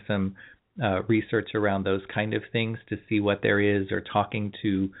doing some research around those kind of things to see what there is, or talking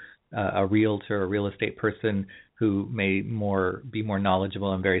to a realtor or real estate person who may be more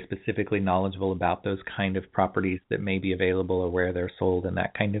knowledgeable and very specifically knowledgeable about those kind of properties that may be available or where they're sold, and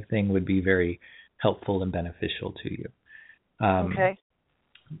that kind of thing would be very helpful and beneficial to you. Okay.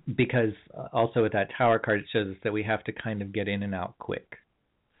 Because also with that Tower card, it shows us that we have to kind of get in and out quick.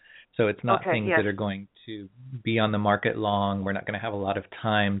 So it's not things that are going to be on the market long. We're not going to have a lot of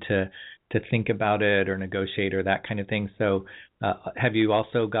time to think about it or negotiate or that kind of thing. So have you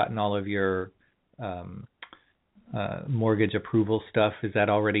also gotten all of your mortgage approval stuff? Is that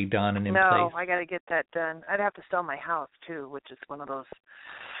already done and in place? No, I got to get that done. I'd have to sell my house too, which is one of those,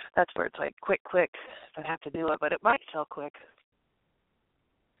 that's where it's like quick, I'd have to do it, but it might sell quick.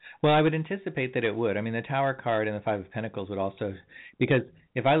 Well, I would anticipate that it would. I mean, the Tower card and the Five of Pentacles would also, because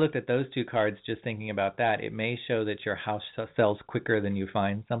if I looked at those two cards, just thinking about that, it may show that your house sells quicker than you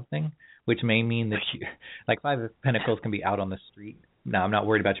find something, which may mean that you, like Five of Pentacles can be out on the street. Now, I'm not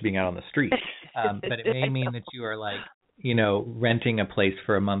worried about you being out on the street, but it may mean that you are like, renting a place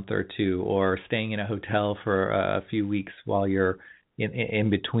for a month or two, or staying in a hotel for a few weeks while you're in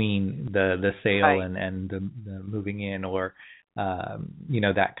between the sale right. and the moving in, or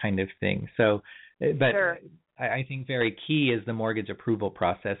that kind of thing. So, but sure. I think very key is the mortgage approval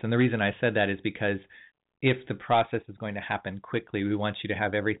process. And the reason I said that is because if the process is going to happen quickly, we want you to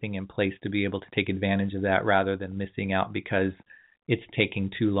have everything in place to be able to take advantage of that, rather than missing out because it's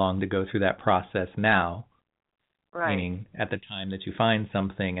taking too long to go through that process now. Right. Meaning at the time that you find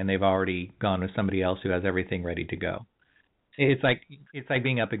something and they've already gone with somebody else who has everything ready to go. It's like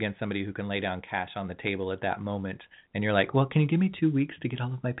being up against somebody who can lay down cash on the table at that moment, and you're like, well, can you give me 2 weeks to get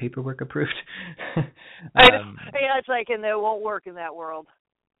all of my paperwork approved? It's like, and it won't work in that world.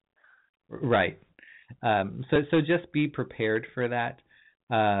 Right. So just be prepared for that.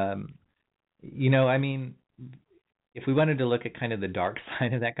 I mean, if we wanted to look at kind of the dark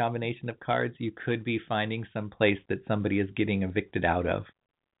side of that combination of cards, you could be finding some place that somebody is getting evicted out of.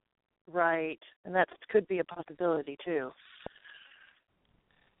 Right, and that could be a possibility too.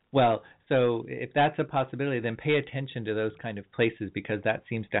 Well, so if that's a possibility, then pay attention to those kind of places, because that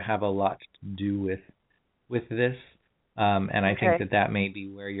seems to have a lot to do with this. And I think that may be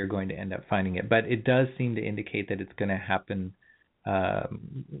where you're going to end up finding it. But it does seem to indicate that it's going to happen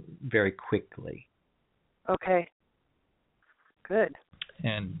very quickly. Okay. Good.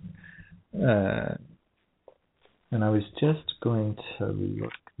 And I was just going to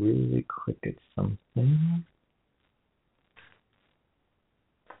look really quick at something.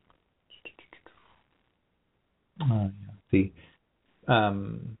 See.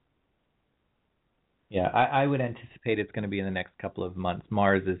 I would anticipate it's going to be in the next couple of months.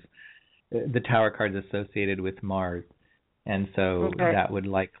 Mars is, the Tower card is associated with Mars, and so that would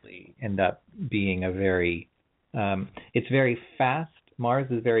likely end up being a very, it's very fast. Mars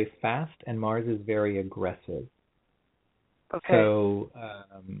is very fast, and Mars is very aggressive. Okay. So,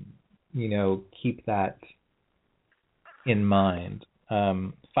 keep that in mind.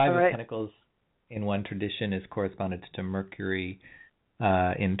 Five of Pentacles in one tradition is corresponded to Mercury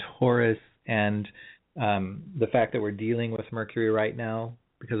in Taurus, and the fact that we're dealing with Mercury right now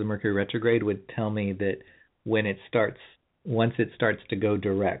because of Mercury retrograde would tell me that once it starts to go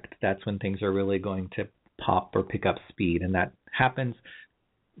direct, that's when things are really going to pop or pick up speed, and that happens.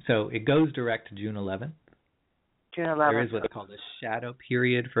 So it goes direct June 11th. June 11th. There is what's called a shadow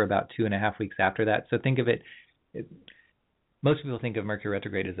period for about 2.5 weeks after that. So think of it, most people think of Mercury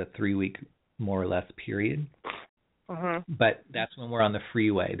retrograde as a 3-week, more or less, period. Mm-hmm. But that's when we're on the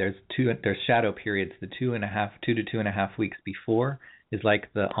freeway. There's shadow periods. The 2 to 2.5 weeks before is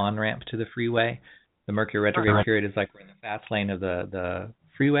like the on-ramp to the freeway. The Mercury retrograde period is like we're in the fast lane of the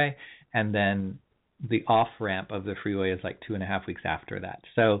freeway, and then the off-ramp of the freeway is like 2.5 weeks after that.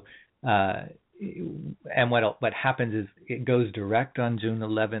 So, and what happens is it goes direct on June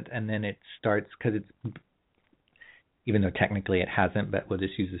 11th, and then it starts, because it's, even though technically it hasn't, but we'll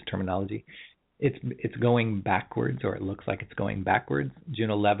just use this terminology, it's going backwards, or it looks like it's going backwards.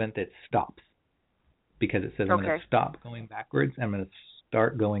 June 11th, it stops, because it says I'm going to stop going backwards, I'm going to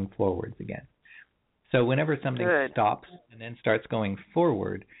start going forwards again. So whenever something stops and then starts going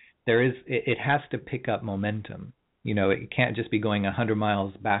forward, it has to pick up momentum. It can't just be going 100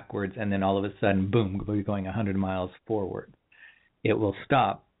 miles backwards and then all of a sudden, boom, we're going 100 miles forward. It will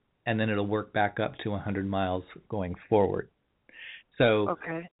stop and then it'll work back up to 100 miles going forward. So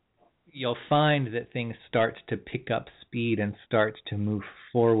you'll find that things start to pick up speed and start to move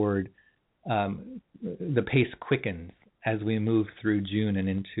forward. The pace quickens as we move through June and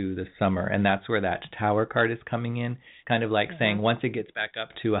into the summer, and that's where that tower card is coming in, kind of like saying once it gets back up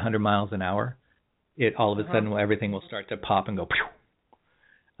to 100 miles an hour, it all of a sudden everything will start to pop and go.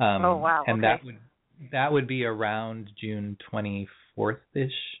 Oh wow! And that would be around June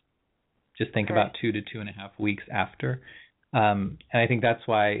 24th-ish. Just think about 2 to 2.5 weeks after. And I think that's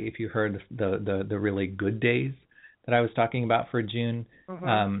why if you heard the really good days that I was talking about for June,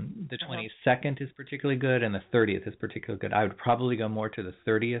 the 22nd is particularly good and the 30th is particularly good. I would probably go more to the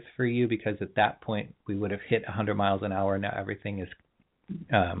 30th for you because at that point we would have hit 100 miles an hour. Now everything is,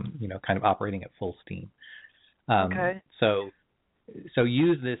 kind of operating at full steam. So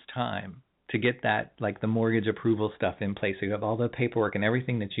use this time to get that, like the mortgage approval stuff in place. So you have all the paperwork and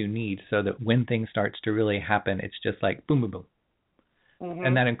everything that you need so that when things starts to really happen, it's just like boom, boom, boom.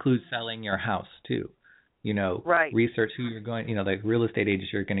 And that includes selling your house too. Research who you're going, the real estate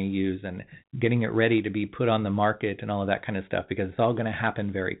agents you're going to use and getting it ready to be put on the market and all of that kind of stuff because it's all going to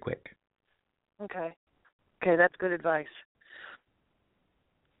happen very quick. Okay, that's good advice.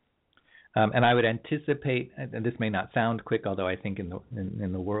 And I would anticipate, and this may not sound quick, although I think in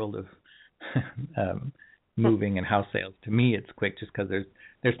the world of moving and house sales, to me it's quick just because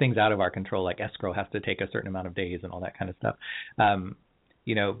there's things out of our control, like escrow has to take a certain amount of days and all that kind of stuff.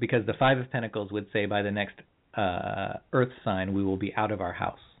 Because the Five of Pentacles would say by the next Earth sign we will be out of our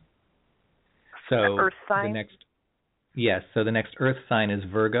house. So Earth sign? So the next Earth sign is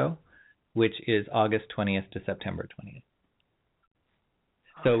Virgo, which is August 20th to September 20th.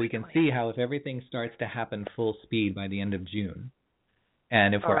 So we can see how if everything starts to happen full speed by the end of June,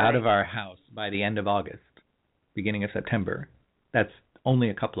 and if we're out of our house by the end of August, beginning of September, that's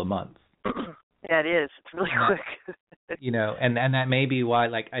only a couple of months. Yeah, it is. It's really quick. And that may be why,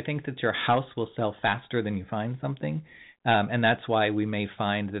 I think that your house will sell faster than you find something. And that's why we may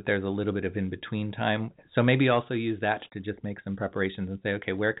find that there's a little bit of in-between time. So maybe also use that to just make some preparations and say,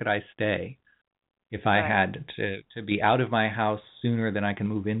 okay, where could I stay if I had to be out of my house sooner than I can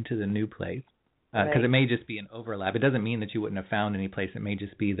move into the new place? Because it may just be an overlap. It doesn't mean that you wouldn't have found any place. It may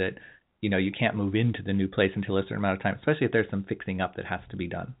just be that, you can't move into the new place until a certain amount of time, especially if there's some fixing up that has to be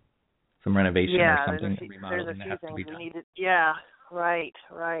done. Some renovation or something, remodeling that has to be done. Right.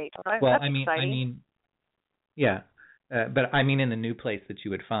 Well, that's exciting. But I mean in the new place that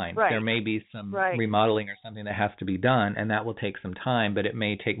you would find. There may be some remodeling or something that has to be done, and that will take some time, but it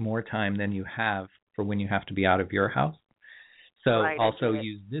may take more time than you have for when you have to be out of your house. So also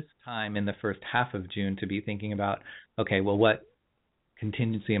use this time in the first half of June to be thinking about, okay, well, what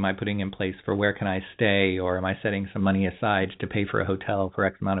contingency am I putting in place for where can I stay, or am I setting some money aside to pay for a hotel for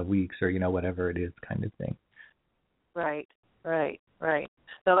X amount of weeks, or whatever it is, kind of thing. Right.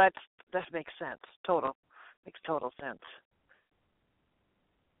 So that makes sense. Makes total sense.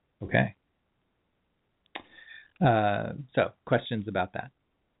 Okay. So questions about that?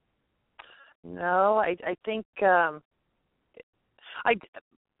 No, I think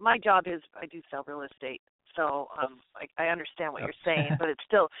my job is I do sell real estate. So I understand what you're saying, but it's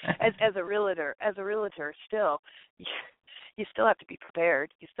still as a realtor, still you still have to be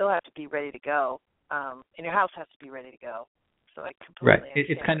prepared. You still have to be ready to go, and your house has to be ready to go. So I completely understand.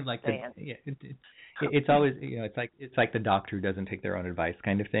 It's kind of like it's always it's like the doctor who doesn't take their own advice,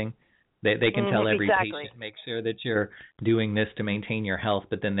 kind of thing. They can tell every patient, make sure that you're doing this to maintain your health,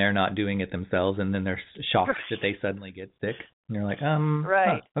 but then they're not doing it themselves, and then they're shocked that they suddenly get sick, and you're like,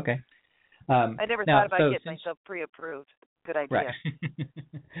 okay. I never thought about getting myself pre-approved. Good idea.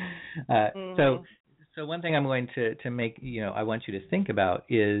 Right. So one thing I'm going to make, I want you to think about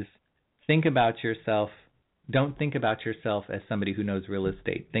is think about yourself. Don't think about yourself as somebody who knows real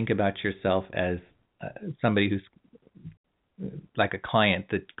estate. Think about yourself as somebody who's like a client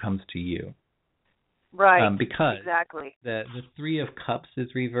that comes to you. Right. Because exactly. The Three of Cups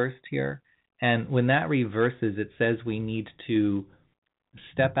is reversed here. And when that reverses, it says we need to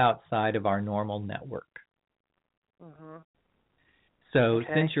step outside of our normal network. So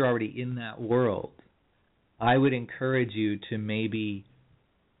since you're already in that world, I would encourage you to maybe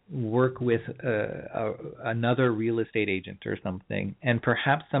work with another real estate agent or something, and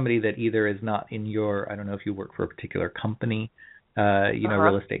perhaps somebody that either is not in your, I don't know if you work for a particular company,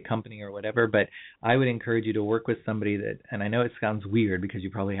 real estate company or whatever, but I would encourage you to work with somebody that, and I know it sounds weird because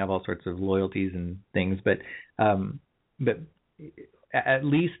you probably have all sorts of loyalties and things, but at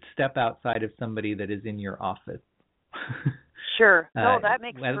least step outside of somebody that is in your office. Sure. No, that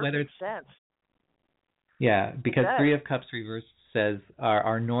makes perfect sense. Yeah, because Three of Cups reversed says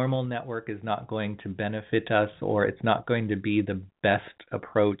our normal network is not going to benefit us, or it's not going to be the best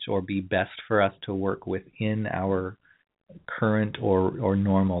approach or be best for us to work within our current or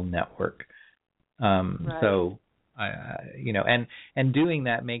normal network. Right. So, and doing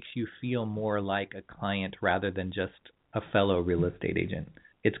that makes you feel more like a client rather than just a fellow real estate agent.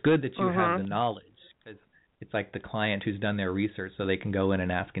 It's good that you have the knowledge, because it's like the client who's done their research, so they can go in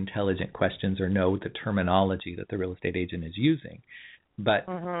and ask intelligent questions or know the terminology that the real estate agent is using. But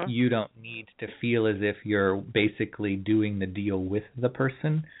you don't need to feel as if you're basically doing the deal with the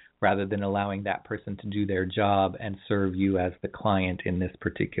person, rather than allowing that person to do their job and serve you as the client in this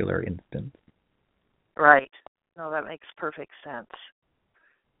particular instance. Right. No, that makes perfect sense.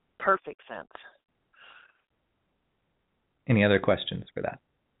 Perfect sense. Any other questions for that?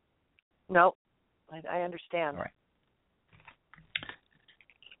 No, I understand. All right.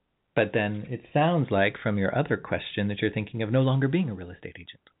 But then it sounds like from your other question that you're thinking of no longer being a real estate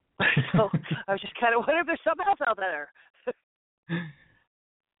agent. So I was just kind of wondering if there's something else out there.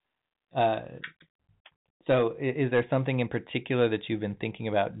 So is there something in particular that you've been thinking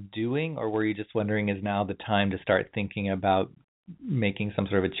about doing, or were you just wondering is now the time to start thinking about making some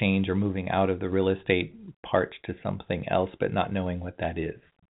sort of a change or moving out of the real estate part to something else, but not knowing what that is?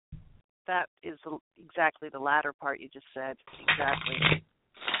 That is exactly the latter part you just said. Exactly.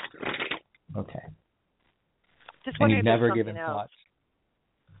 Okay. Just and wondering you've if never there's given something else. thought.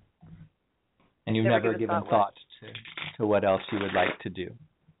 And you've never given thought to what else you would like to do.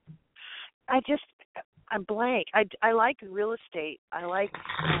 I'm blank. I like real estate. I like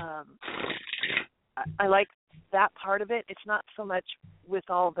that part of it. It's not so much with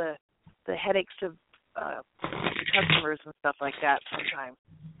all the headaches of customers and stuff like that sometimes.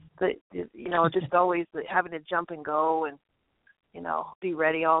 But, just always having to jump and go and, be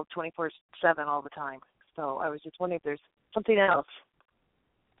ready all 24/7 all the time. So I was just wondering if there's something else.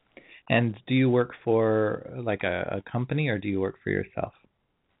 And do you work for like a company, or do you work for yourself?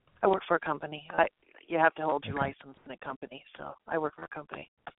 I work for a company. You have to hold your license in a company, so I work for a company.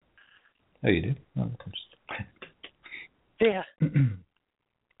 Oh, you do? Oh, yeah.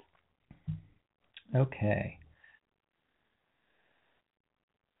 Okay.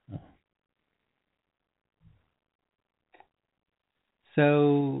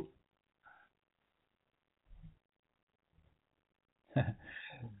 So,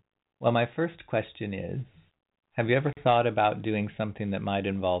 well, my first question is, have you ever thought about doing something that might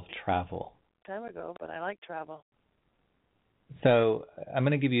involve travel? Time ago, but I like travel. So I'm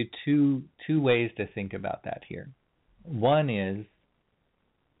going to give you two ways to think about that here. One is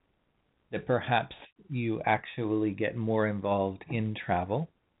that perhaps you actually get more involved in travel,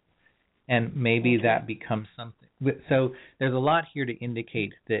 and maybe that becomes something. So there's a lot here to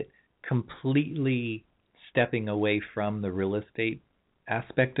indicate that completely stepping away from the real estate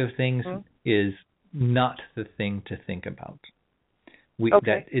aspect of things is not the thing to think about.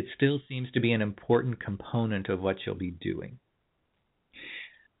 That it still seems to be an important component of what you'll be doing.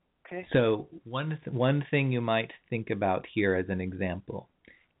 Okay. So one thing you might think about here as an example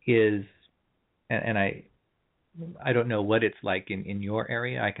is, and I don't know what it's like in your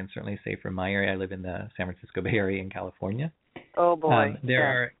area. I can certainly say from my area, I live in the San Francisco Bay Area in California. Oh boy.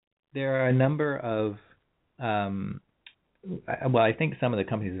 There are a number of I think some of the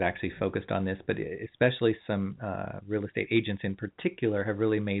companies have actually focused on this, but especially some real estate agents in particular have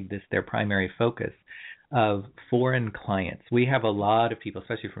really made this their primary focus of foreign clients. We have a lot of people,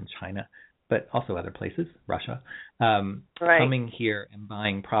 especially from China, but also other places, Russia, coming here and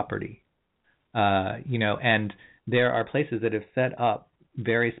buying property. And there are places that have set up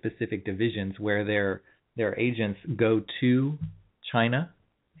very specific divisions where their agents go to China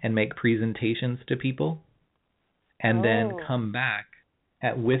and make presentations to people, and then come back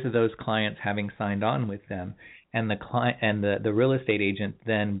with those clients having signed on with them, and the client and the real estate agent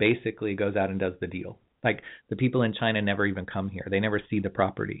then basically goes out and does the deal. Like the people in China never even come here; they never see the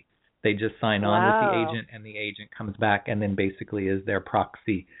property. They just sign on with the agent, and the agent comes back and then basically is their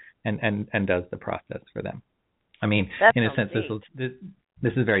proxy and does the process for them. I mean, in a sense,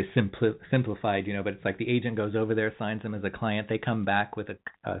 this is very simplified, but it's like the agent goes over there, signs them as a client. They come back with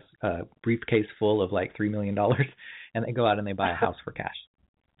a briefcase full of like $3 million, and they go out and they buy a house for cash.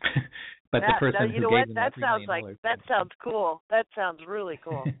 But the person who gave them that $3 million. That sounds cool. That sounds really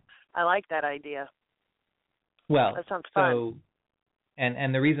cool. I like that idea. Well, that sounds fun. So,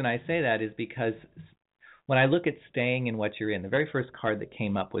 and the reason I say that is because when I look at staying in what you're in, the very first card that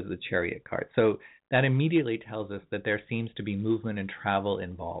came up was the Chariot card. So that immediately tells us that there seems to be movement and travel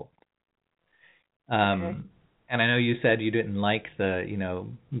involved. And And I know you said you didn't like the,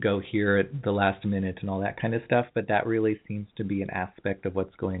 go here at the last minute and all that kind of stuff, but that really seems to be an aspect of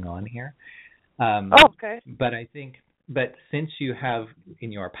what's going on here. Okay. But since you have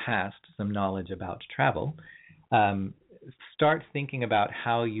in your past some knowledge about travel, start thinking about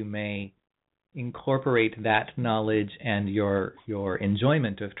how you may incorporate that knowledge and your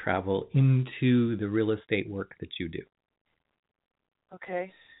enjoyment of travel into the real estate work that you do.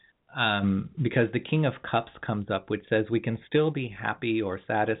 Okay. Because the King of Cups comes up, which says we can still be happy or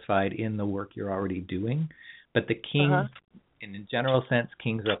satisfied in the work you're already doing, but the king, in a general sense,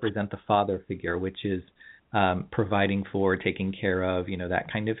 kings represent the father figure, which is providing for, taking care of,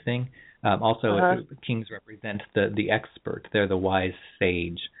 that kind of thing. Kings represent the expert. They're the wise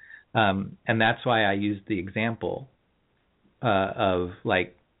sage. And that's why I used the example of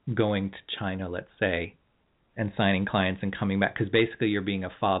like going to China, let's say, and signing clients and coming back, because basically you're being a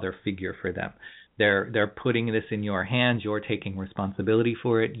father figure for them. They're putting this in your hands. You're taking responsibility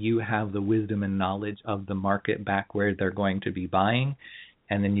for it. You have the wisdom and knowledge of the market back where they're going to be buying,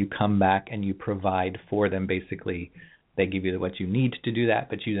 and then you come back and you provide for them. Basically, they give you what you need to do that,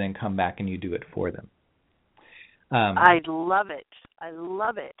 but you then come back and you do it for them. I love it. I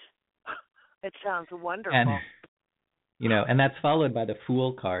love it. It sounds wonderful. And that's followed by the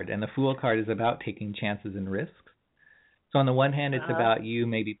Fool card. And the Fool card is about taking chances and risks. So on the one hand, it's about you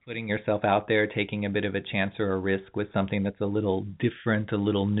maybe putting yourself out there, taking a bit of a chance or a risk with something that's a little different, a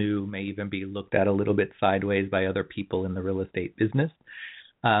little new, may even be looked at a little bit sideways by other people in the real estate business.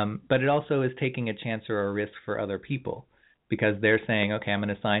 But it also is taking a chance or a risk for other people, because they're saying, okay, I'm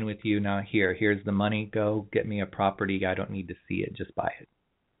going to sign with you now. Here's the money. Go get me a property. I don't need to see it. Just buy it.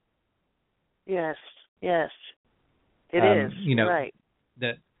 Yes. It is. Right.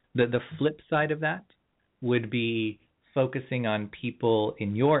 The flip side of that would be focusing on people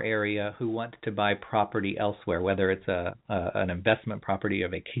in your area who want to buy property elsewhere, whether it's an investment property, a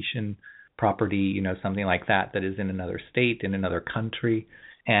vacation property, something like that is in another state, in another country,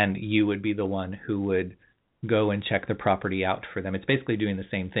 and you would be the one who would go and check the property out for them. It's basically doing the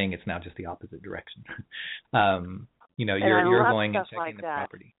same thing. It's now just the opposite direction. You're going and checking like the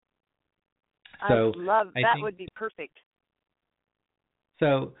property. So that would be perfect.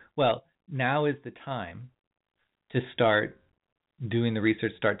 So, now is the time to start doing the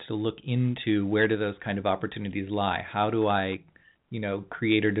research, start to look into where do those kind of opportunities lie? How do I,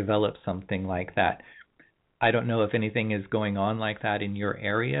 create or develop something like that? I don't know if anything is going on like that in your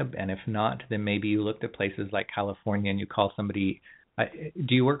area, and if not, then maybe you looked at places like California and you call somebody.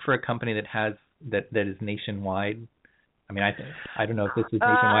 Do you work for a company that is nationwide? I mean, I don't know if this is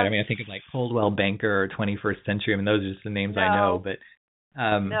nationwide. I mean, I think of like Coldwell Banker or 21st Century. I mean, those are just the names I know. But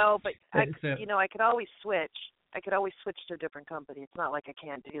I could always switch. I could always switch to a different company. It's not like I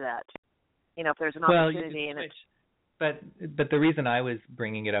can't do that. If there's an opportunity and it's. But the reason I was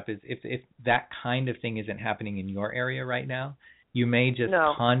bringing it up is if that kind of thing isn't happening in your area right now, you may just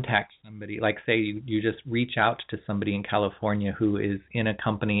contact somebody. Like say you just reach out to somebody in California who is in a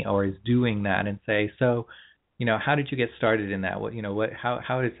company or is doing that and say, so, how did you get started in that?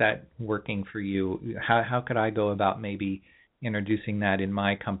 How is that working for you? How could I go about maybe introducing that in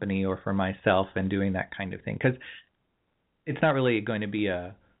my company or for myself and doing that kind of thing? Because it's not really going to be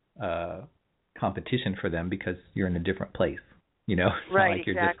a competition for them because you're in a different place, It's right, not like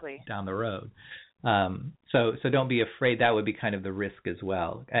you're exactly. just down the road. So don't be afraid. That would be kind of the risk as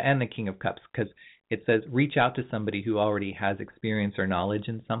well. And the King of Cups, because it says reach out to somebody who already has experience or knowledge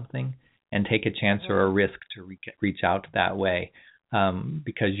in something and take a chance or a risk to reach out that way,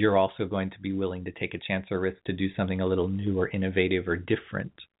 because you're also going to be willing to take a chance or risk to do something a little new or innovative or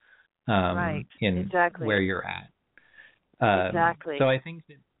different where you're at. Exactly. So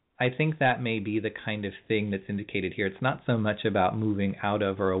I think that may be the kind of thing that's indicated here. It's not so much about moving out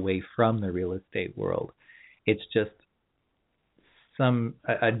of or away from the real estate world. It's just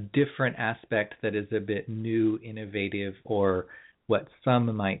a different aspect that is a bit new, innovative, or what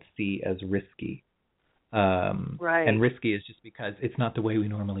some might see as risky. And risky is just because it's not the way we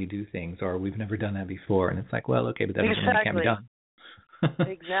normally do things, or we've never done that before. And it's like, well, okay, but that doesn't mean it can't be done.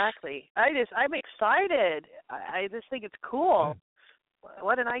 Exactly. I'm excited. I just think it's cool.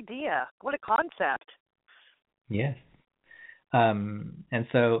 What an idea. What a concept. Yes. And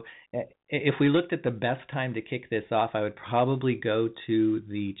so if we looked at the best time to kick this off, I would probably go to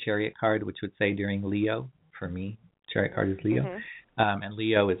the Chariot card, which would say during Leo. For me, Chariot card is Leo. Mm-hmm. And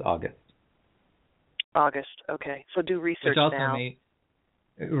Leo is August. August. Okay. So do research now.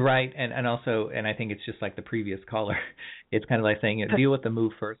 Right. And also, and I think it's just like the previous caller. It's kind of like saying deal with the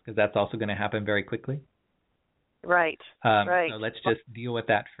move first, because that's also going to happen very quickly. Right. So let's just deal with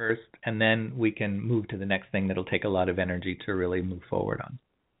that first, and then we can move to the next thing that'll take a lot of energy to really move forward on.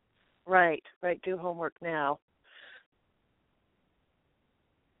 Right. Do homework now.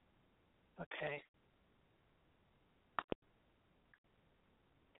 Okay.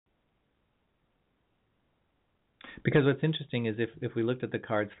 Because what's interesting is if we looked at the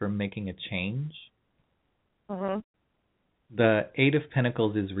cards for making a change, the Eight of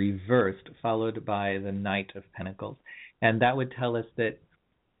Pentacles is reversed, followed by the Knight of Pentacles. And that would tell us that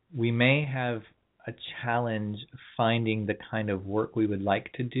we may have a challenge finding the kind of work we would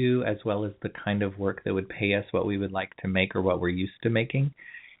like to do, as well as the kind of work that would pay us what we would like to make or what we're used to making.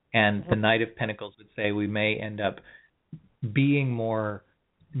 And the Knight of Pentacles would say we may end up being more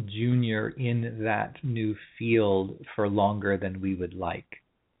junior in that new field for longer than we would like.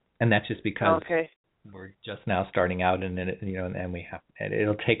 And that's just because we're just now starting out, and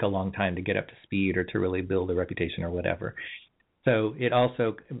it'll take a long time to get up to speed or to really build a reputation or whatever. So it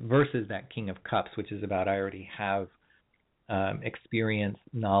also versus that King of Cups, which is about I already have experience,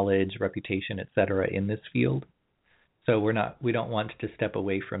 knowledge, reputation, etc. in this field. So we don't want to step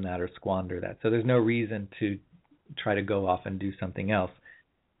away from that or squander that. So there's no reason to try to go off and do something else.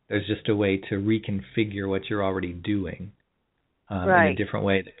 There's just a way to reconfigure what you're already doing in a different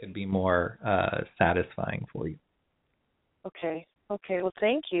way that could be more satisfying for you. Okay. Well,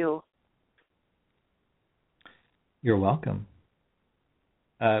 thank you. You're welcome.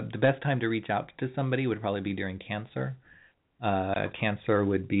 The best time to reach out to somebody would probably be during Cancer. Cancer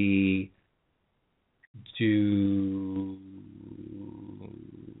would be June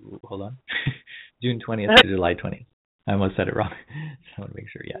 20th to July 20th. I almost said it wrong. So I want to make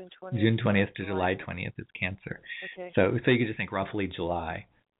sure. Yeah, June 20th to July 20th is Cancer. Okay. So you could just think roughly July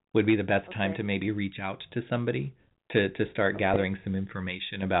would be the best time to maybe reach out to somebody to start gathering some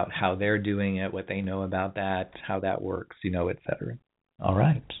information about how they're doing it, what they know about that, how that works, etc. All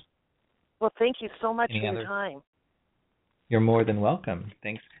right. Well, thank you so much for your time. You're more than welcome.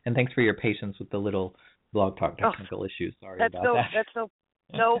 Thanks, and thanks for your patience with the little Blog Talk technical issues. Sorry about that. That's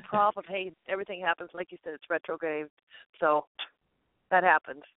no problem. Hey, everything happens. Like you said, it's retrograde, so that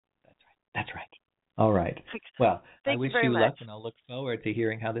happens. That's right. All right. Well, I wish you luck, much. And I'll look forward to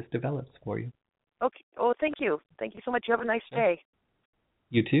hearing how this develops for you. Okay. Oh, thank you. Thank you so much. You have a nice day.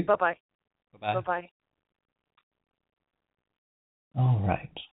 You too. Bye-bye. Bye-bye. Bye-bye. All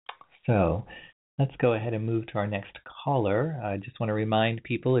right. So let's go ahead and move to our next caller. I just want to remind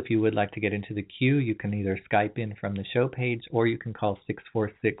people, if you would like to get into the queue, you can either Skype in from the show page or you can call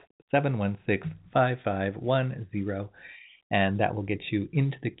 646-716-5510, and that will get you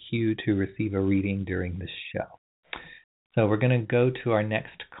into the queue to receive a reading during the show. So we're going to go to our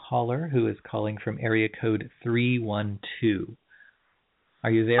next caller, who is calling from area code 312.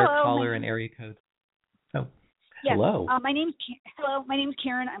 Are you there, Hello, caller, in area code? Oh, yes. Hello. My name's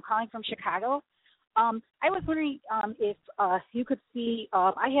Karen. I'm calling from Chicago. I was wondering if you could see.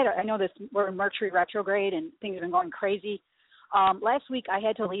 I know we're in Mercury retrograde and things have been going crazy. Last week I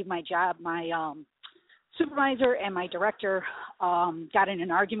had to leave my job. My supervisor and my director got in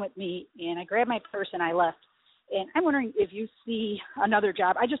an argument with me, and I grabbed my purse and I left. And I'm wondering if you see another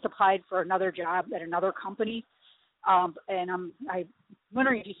job. I just applied for another job at another company, and I'm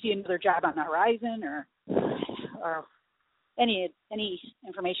wondering if you see another job on the horizon or any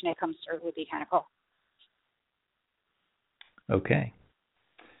information that comes through would be kind of cool. Okay.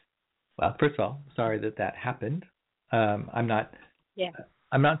 Well, first of all, sorry that happened. I'm not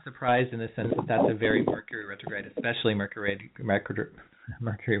surprised in the sense that that's a very Mercury retrograde, especially Mercury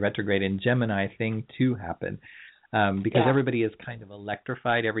retrograde in Gemini thing to happen, because everybody is kind of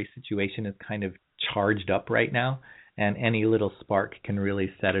electrified. Every situation is kind of charged up right now, and any little spark can really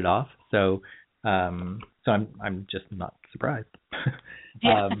set it off. So I'm just not surprised.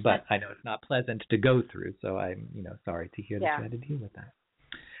 But I know it's not pleasant to go through, so I'm sorry to hear that you had to deal with that.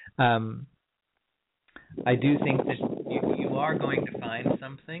 I do think that you are going to find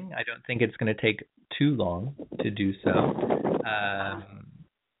something. I don't think it's going to take too long to do so.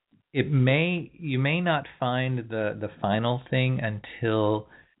 You may not find the final thing until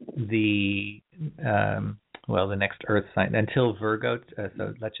the next Earth sign, until Virgo.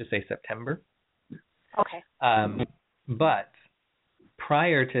 So let's just say September. Okay. But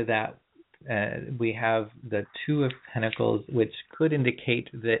prior to that, we have the Two of Pentacles, which could indicate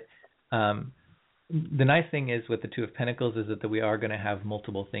that the nice thing is with the Two of Pentacles is that we are going to have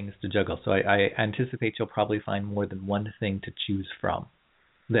multiple things to juggle. So I anticipate you'll probably find more than one thing to choose from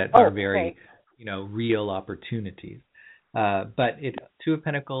that are very, real opportunities. But Two of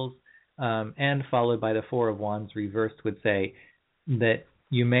Pentacles and followed by the Four of Wands reversed would say that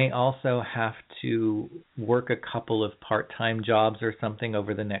You may also have to work a couple of part-time jobs or something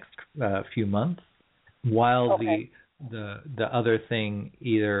over the next few months, while the other thing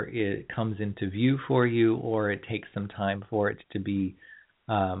either it comes into view for you, or it takes some time for it to be,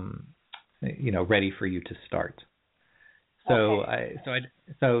 ready for you to start. So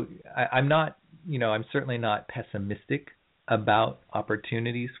I'm not, I'm certainly not pessimistic about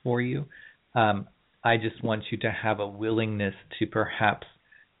opportunities for you. I just want you to have a willingness to perhaps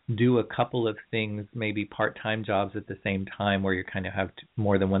do a couple of things, maybe part-time jobs at the same time where you kind of have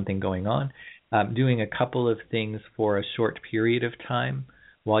more than one thing going on, doing a couple of things for a short period of time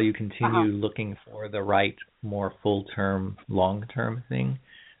while you continue looking for the right, more full-term, long-term thing.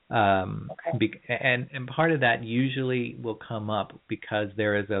 And part of that usually will come up because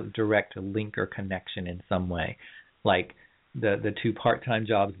there is a direct link or connection in some way. Like the two part-time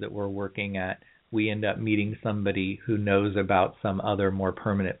jobs that we're working at, we end up meeting somebody who knows about some other more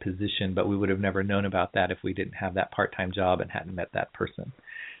permanent position, but we would have never known about that if we didn't have that part-time job and hadn't met that person.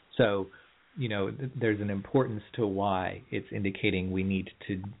 So, there's an importance to why it's indicating we need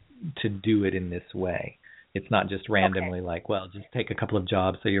to do it in this way. It's not just randomly like, well, just take a couple of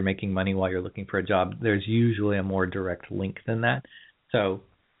jobs so you're making money while you're looking for a job. There's usually a more direct link than that. So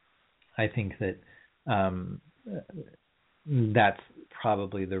I think that that's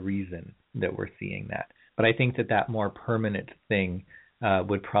probably the reason that we're seeing that. But I think that more permanent thing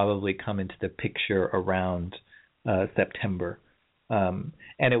would probably come into the picture around September. And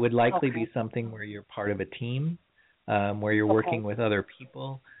it would likely be something where you're part of a team, where you're working with other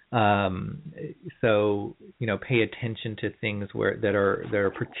people. So, pay attention to things that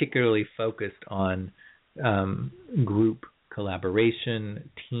are particularly focused on group collaboration,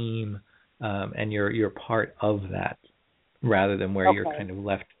 team, and you're part of that, rather than where you're kind of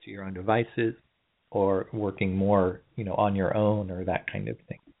left to your own devices or working more, on your own or that kind of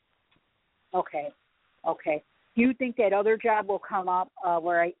thing. Okay. Do you think that other job will come up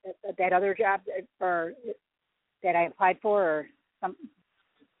that other job or that I applied for, or something?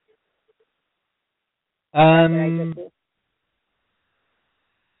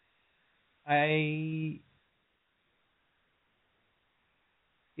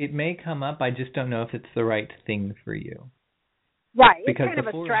 It may come up. I just don't know if it's the right thing for you. Right. Because it's kind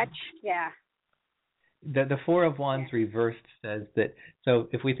of a stretch. Yeah. The Four of Wands reversed says that, so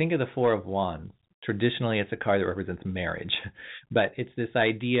if we think of the Four of Wands, traditionally it's a card that represents marriage, but it's this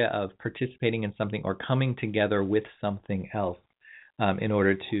idea of participating in something or coming together with something else in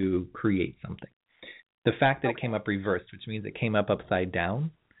order to create something. The fact that it came up reversed, which means it came up upside down,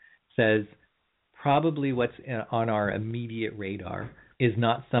 says probably what's on our immediate radar is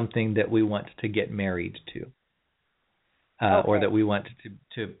not something that we want to get married to or that we want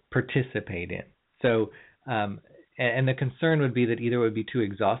to participate in. So, and the concern would be that either it would be too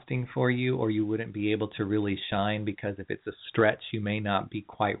exhausting for you or you wouldn't be able to really shine, because if it's a stretch, you may not be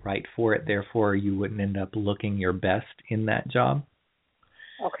quite right for it. Therefore, you wouldn't end up looking your best in that job.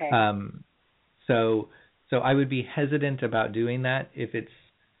 Okay. So I would be hesitant about doing that if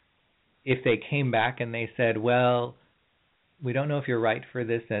they came back and they said, well, we don't know if you're right for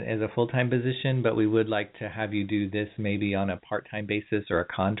this as a full-time position, but we would like to have you do this maybe on a part-time basis or a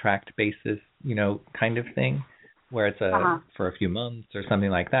contract basis, kind of thing, where it's for a few months or something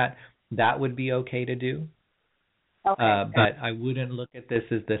like that. That would be okay to do. Okay. But I wouldn't look at this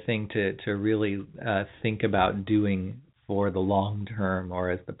as the thing to really think about doing for the long term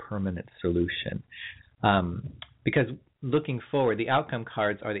or as the permanent solution. Because looking forward, the outcome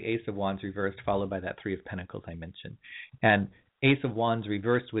cards are the Ace of Wands reversed, followed by that Three of Pentacles I mentioned. And Ace of Wands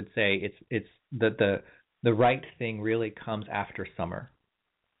reversed would say it's that the right thing really comes after summer,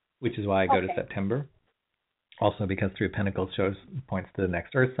 which is why I go to September. Also because Three of Pentacles points to the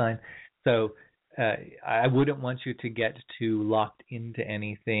next Earth sign. So I wouldn't want you to get too locked into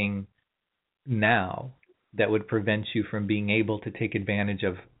anything now that would prevent you from being able to take advantage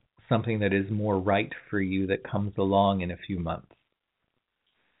of something that is more right for you that comes along in a few months.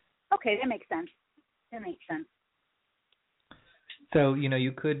 Okay, that makes sense. So,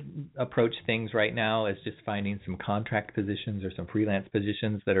 you could approach things right now as just finding some contract positions or some freelance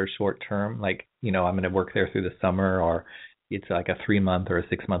positions that are short term, like, I'm going to work there through the summer, or it's like a 3-month or a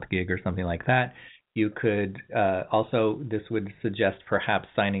 6-month gig or something like that. You could also, this would suggest perhaps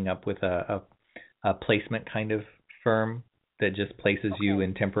signing up with a placement kind of firm that just places you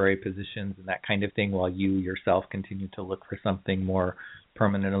in temporary positions and that kind of thing while you yourself continue to look for something more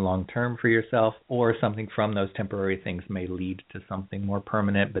permanent and long-term for yourself, or something from those temporary things may lead to something more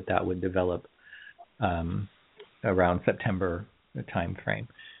permanent, but that would develop around September time frame.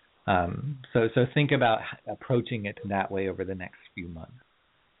 So think about approaching it that way over the next few months.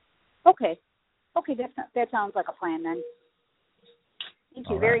 Okay. Okay, that sounds like a plan then. Thank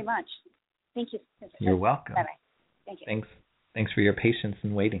you very much. Thank you. You're welcome. Bye-bye. Thank you. Thanks for your patience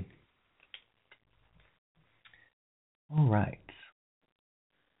and waiting. All right.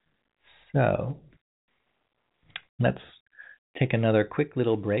 So let's take another quick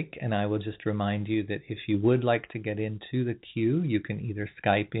little break, and I will just remind you that if you would like to get into the queue, you can either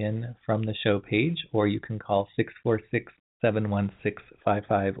Skype in from the show page or you can call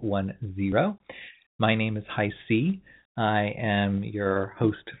 646-716-5510. My name is HiC. I am your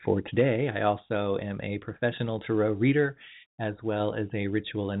host for today. I also am a professional tarot reader as well as a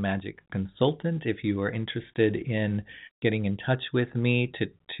ritual and magic consultant. If you are interested in getting in touch with me to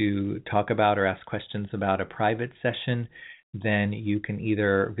talk about or ask questions about a private session, then you can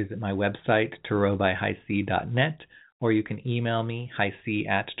either visit my website, tarotbyhic.net, or you can email me,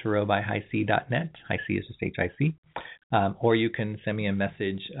 hic@tarotbyhic.net. HiC is just HIC. Or you can send me a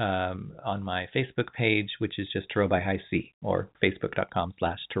message on my Facebook page, which is just Tarot by HiC, or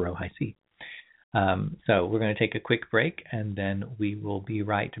facebook.com/tarothic. So we're going to take a quick break, and then we will be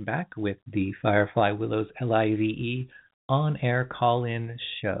right back with the Firefly Willows LIVE on-air call-in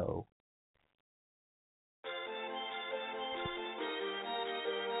show.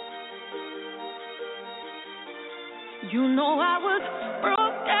 You know I was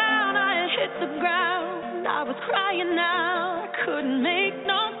broke down, I had hit the ground, I was crying out, I couldn't make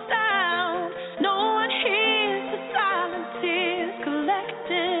no sound. No one hears the silent tears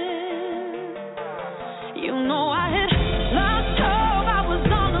collecting. You know I had lost hope, I was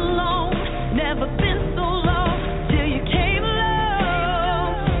all alone, never been so low till you came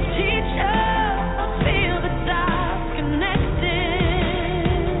along. Teacher, I feel the dots connecting.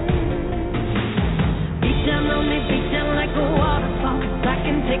 Beat down on me, beat down like a waterfall, 'cause I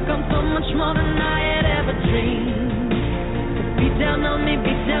can take on so much more than I had ever dreamed. Beat down on me,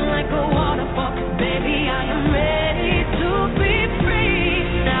 beat down like a waterfall, 'cause baby I am ready to be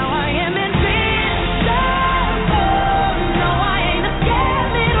free. Now I am invincible. No, I ain't a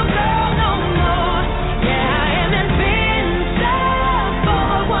scared little girl no more. Yeah, I am invincible.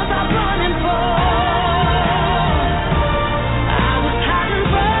 What was I running for? I was hiding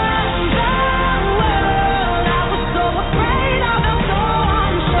from the world. I was so afraid, I felt so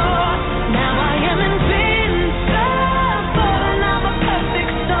unsure. Now I am invincible, and I'm a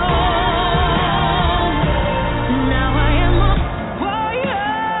perfect storm. Now I am a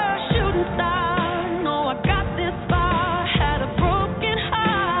warrior, shooting star. No, I got this far, had a broken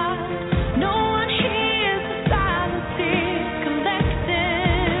heart. No one hears the silent tears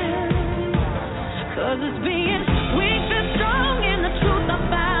collecting. 'Cause it's being weak and strong in the truth I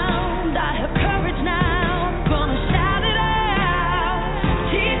found. I have courage now, gonna shout it out.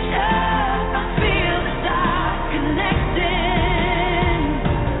 Teacher, I feel the dots connecting.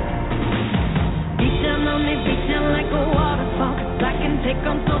 Beat down on me, beat down like a waterfall, 'cause I can take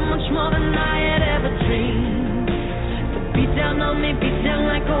on so much more than I had ever dreamed. So beat down on me, beat down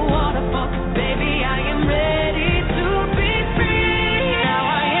like a waterfall, 'cause baby I am ready to be free. Now I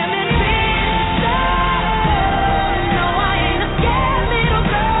am invincible. No, I ain't a scared little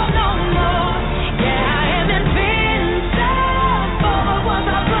girl no more. Yeah, I am invincible. What was I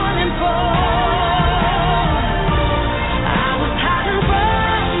running for? I was hiding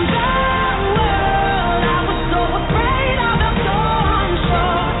from the world. I was so afraid, I felt so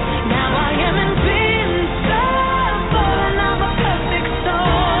unsure. Now I am invincible, and I'm a perfect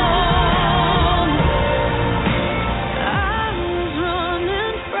storm. I was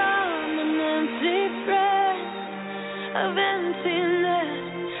running from an empty threat of emptiness.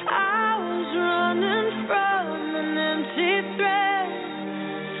 I was running from an empty threat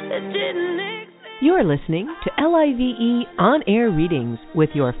that didn't exist. You're listening to LIVE On-Air Readings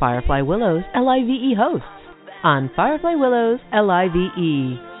with your Firefly Willows LIVE hosts on Firefly Willows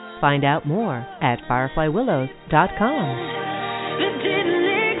LIVE. Find out more at fireflywillows.com. That didn't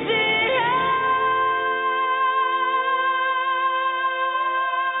exist.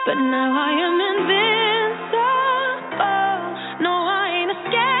 But now I am invincible. No, I ain't a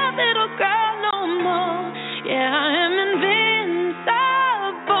scared little girl no more. Yeah, I am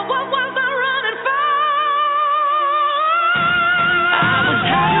invincible. What was I running for? I was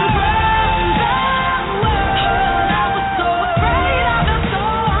hiding from the world. I was so afraid, I felt so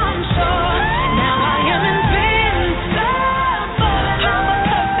unsure. Now I am invincible, and I'm a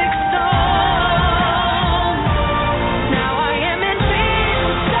perfect storm. Now I am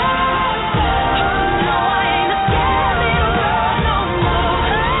invincible. No,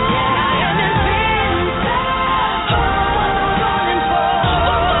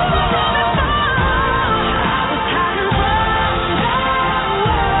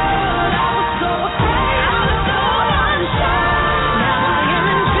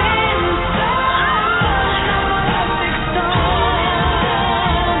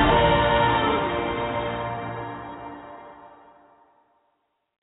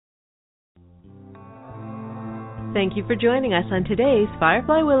 Thank you for joining us on today's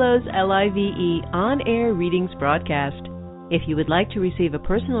Firefly Willows LIVE on-air readings broadcast. If you would like to receive a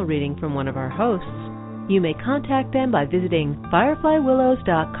personal reading from one of our hosts, you may contact them by visiting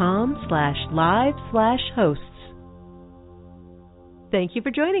fireflywillows.com/live/hosts. Thank you for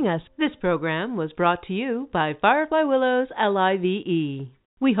joining us. This program was brought to you by Firefly Willows LIVE.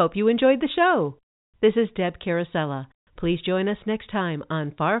 We hope you enjoyed the show. This is Deb Carosella. Please join us next time on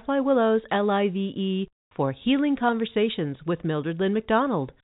Firefly Willows LIVE for Healing Conversations with Mildred Lynn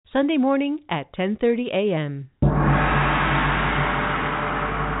McDonald, Sunday morning at 10:30 a.m.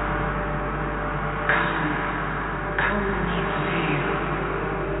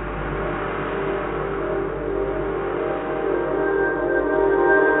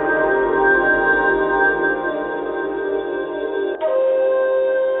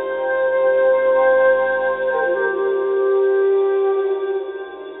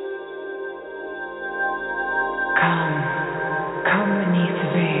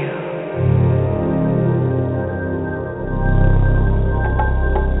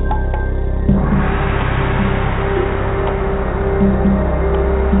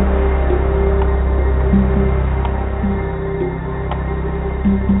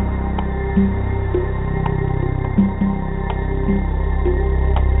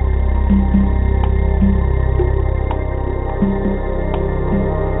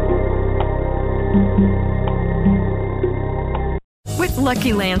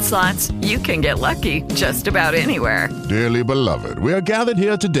 Lucky Land Slots, you can get lucky just about anywhere. Dearly beloved, we are gathered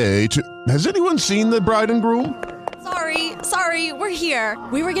here today to... Has anyone seen the bride and groom? Sorry, we're here.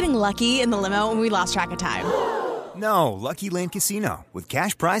 We were getting lucky in the limo and we lost track of time. No, Lucky Land Casino, with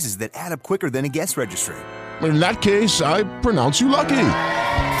cash prizes that add up quicker than a guest registry. In that case, I pronounce you lucky.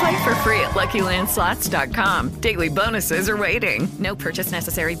 Play for free at LuckyLandSlots.com. Daily bonuses are waiting. No purchase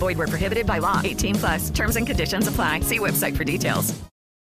necessary. Void where prohibited by law. 18+. Terms and conditions apply. See website for details.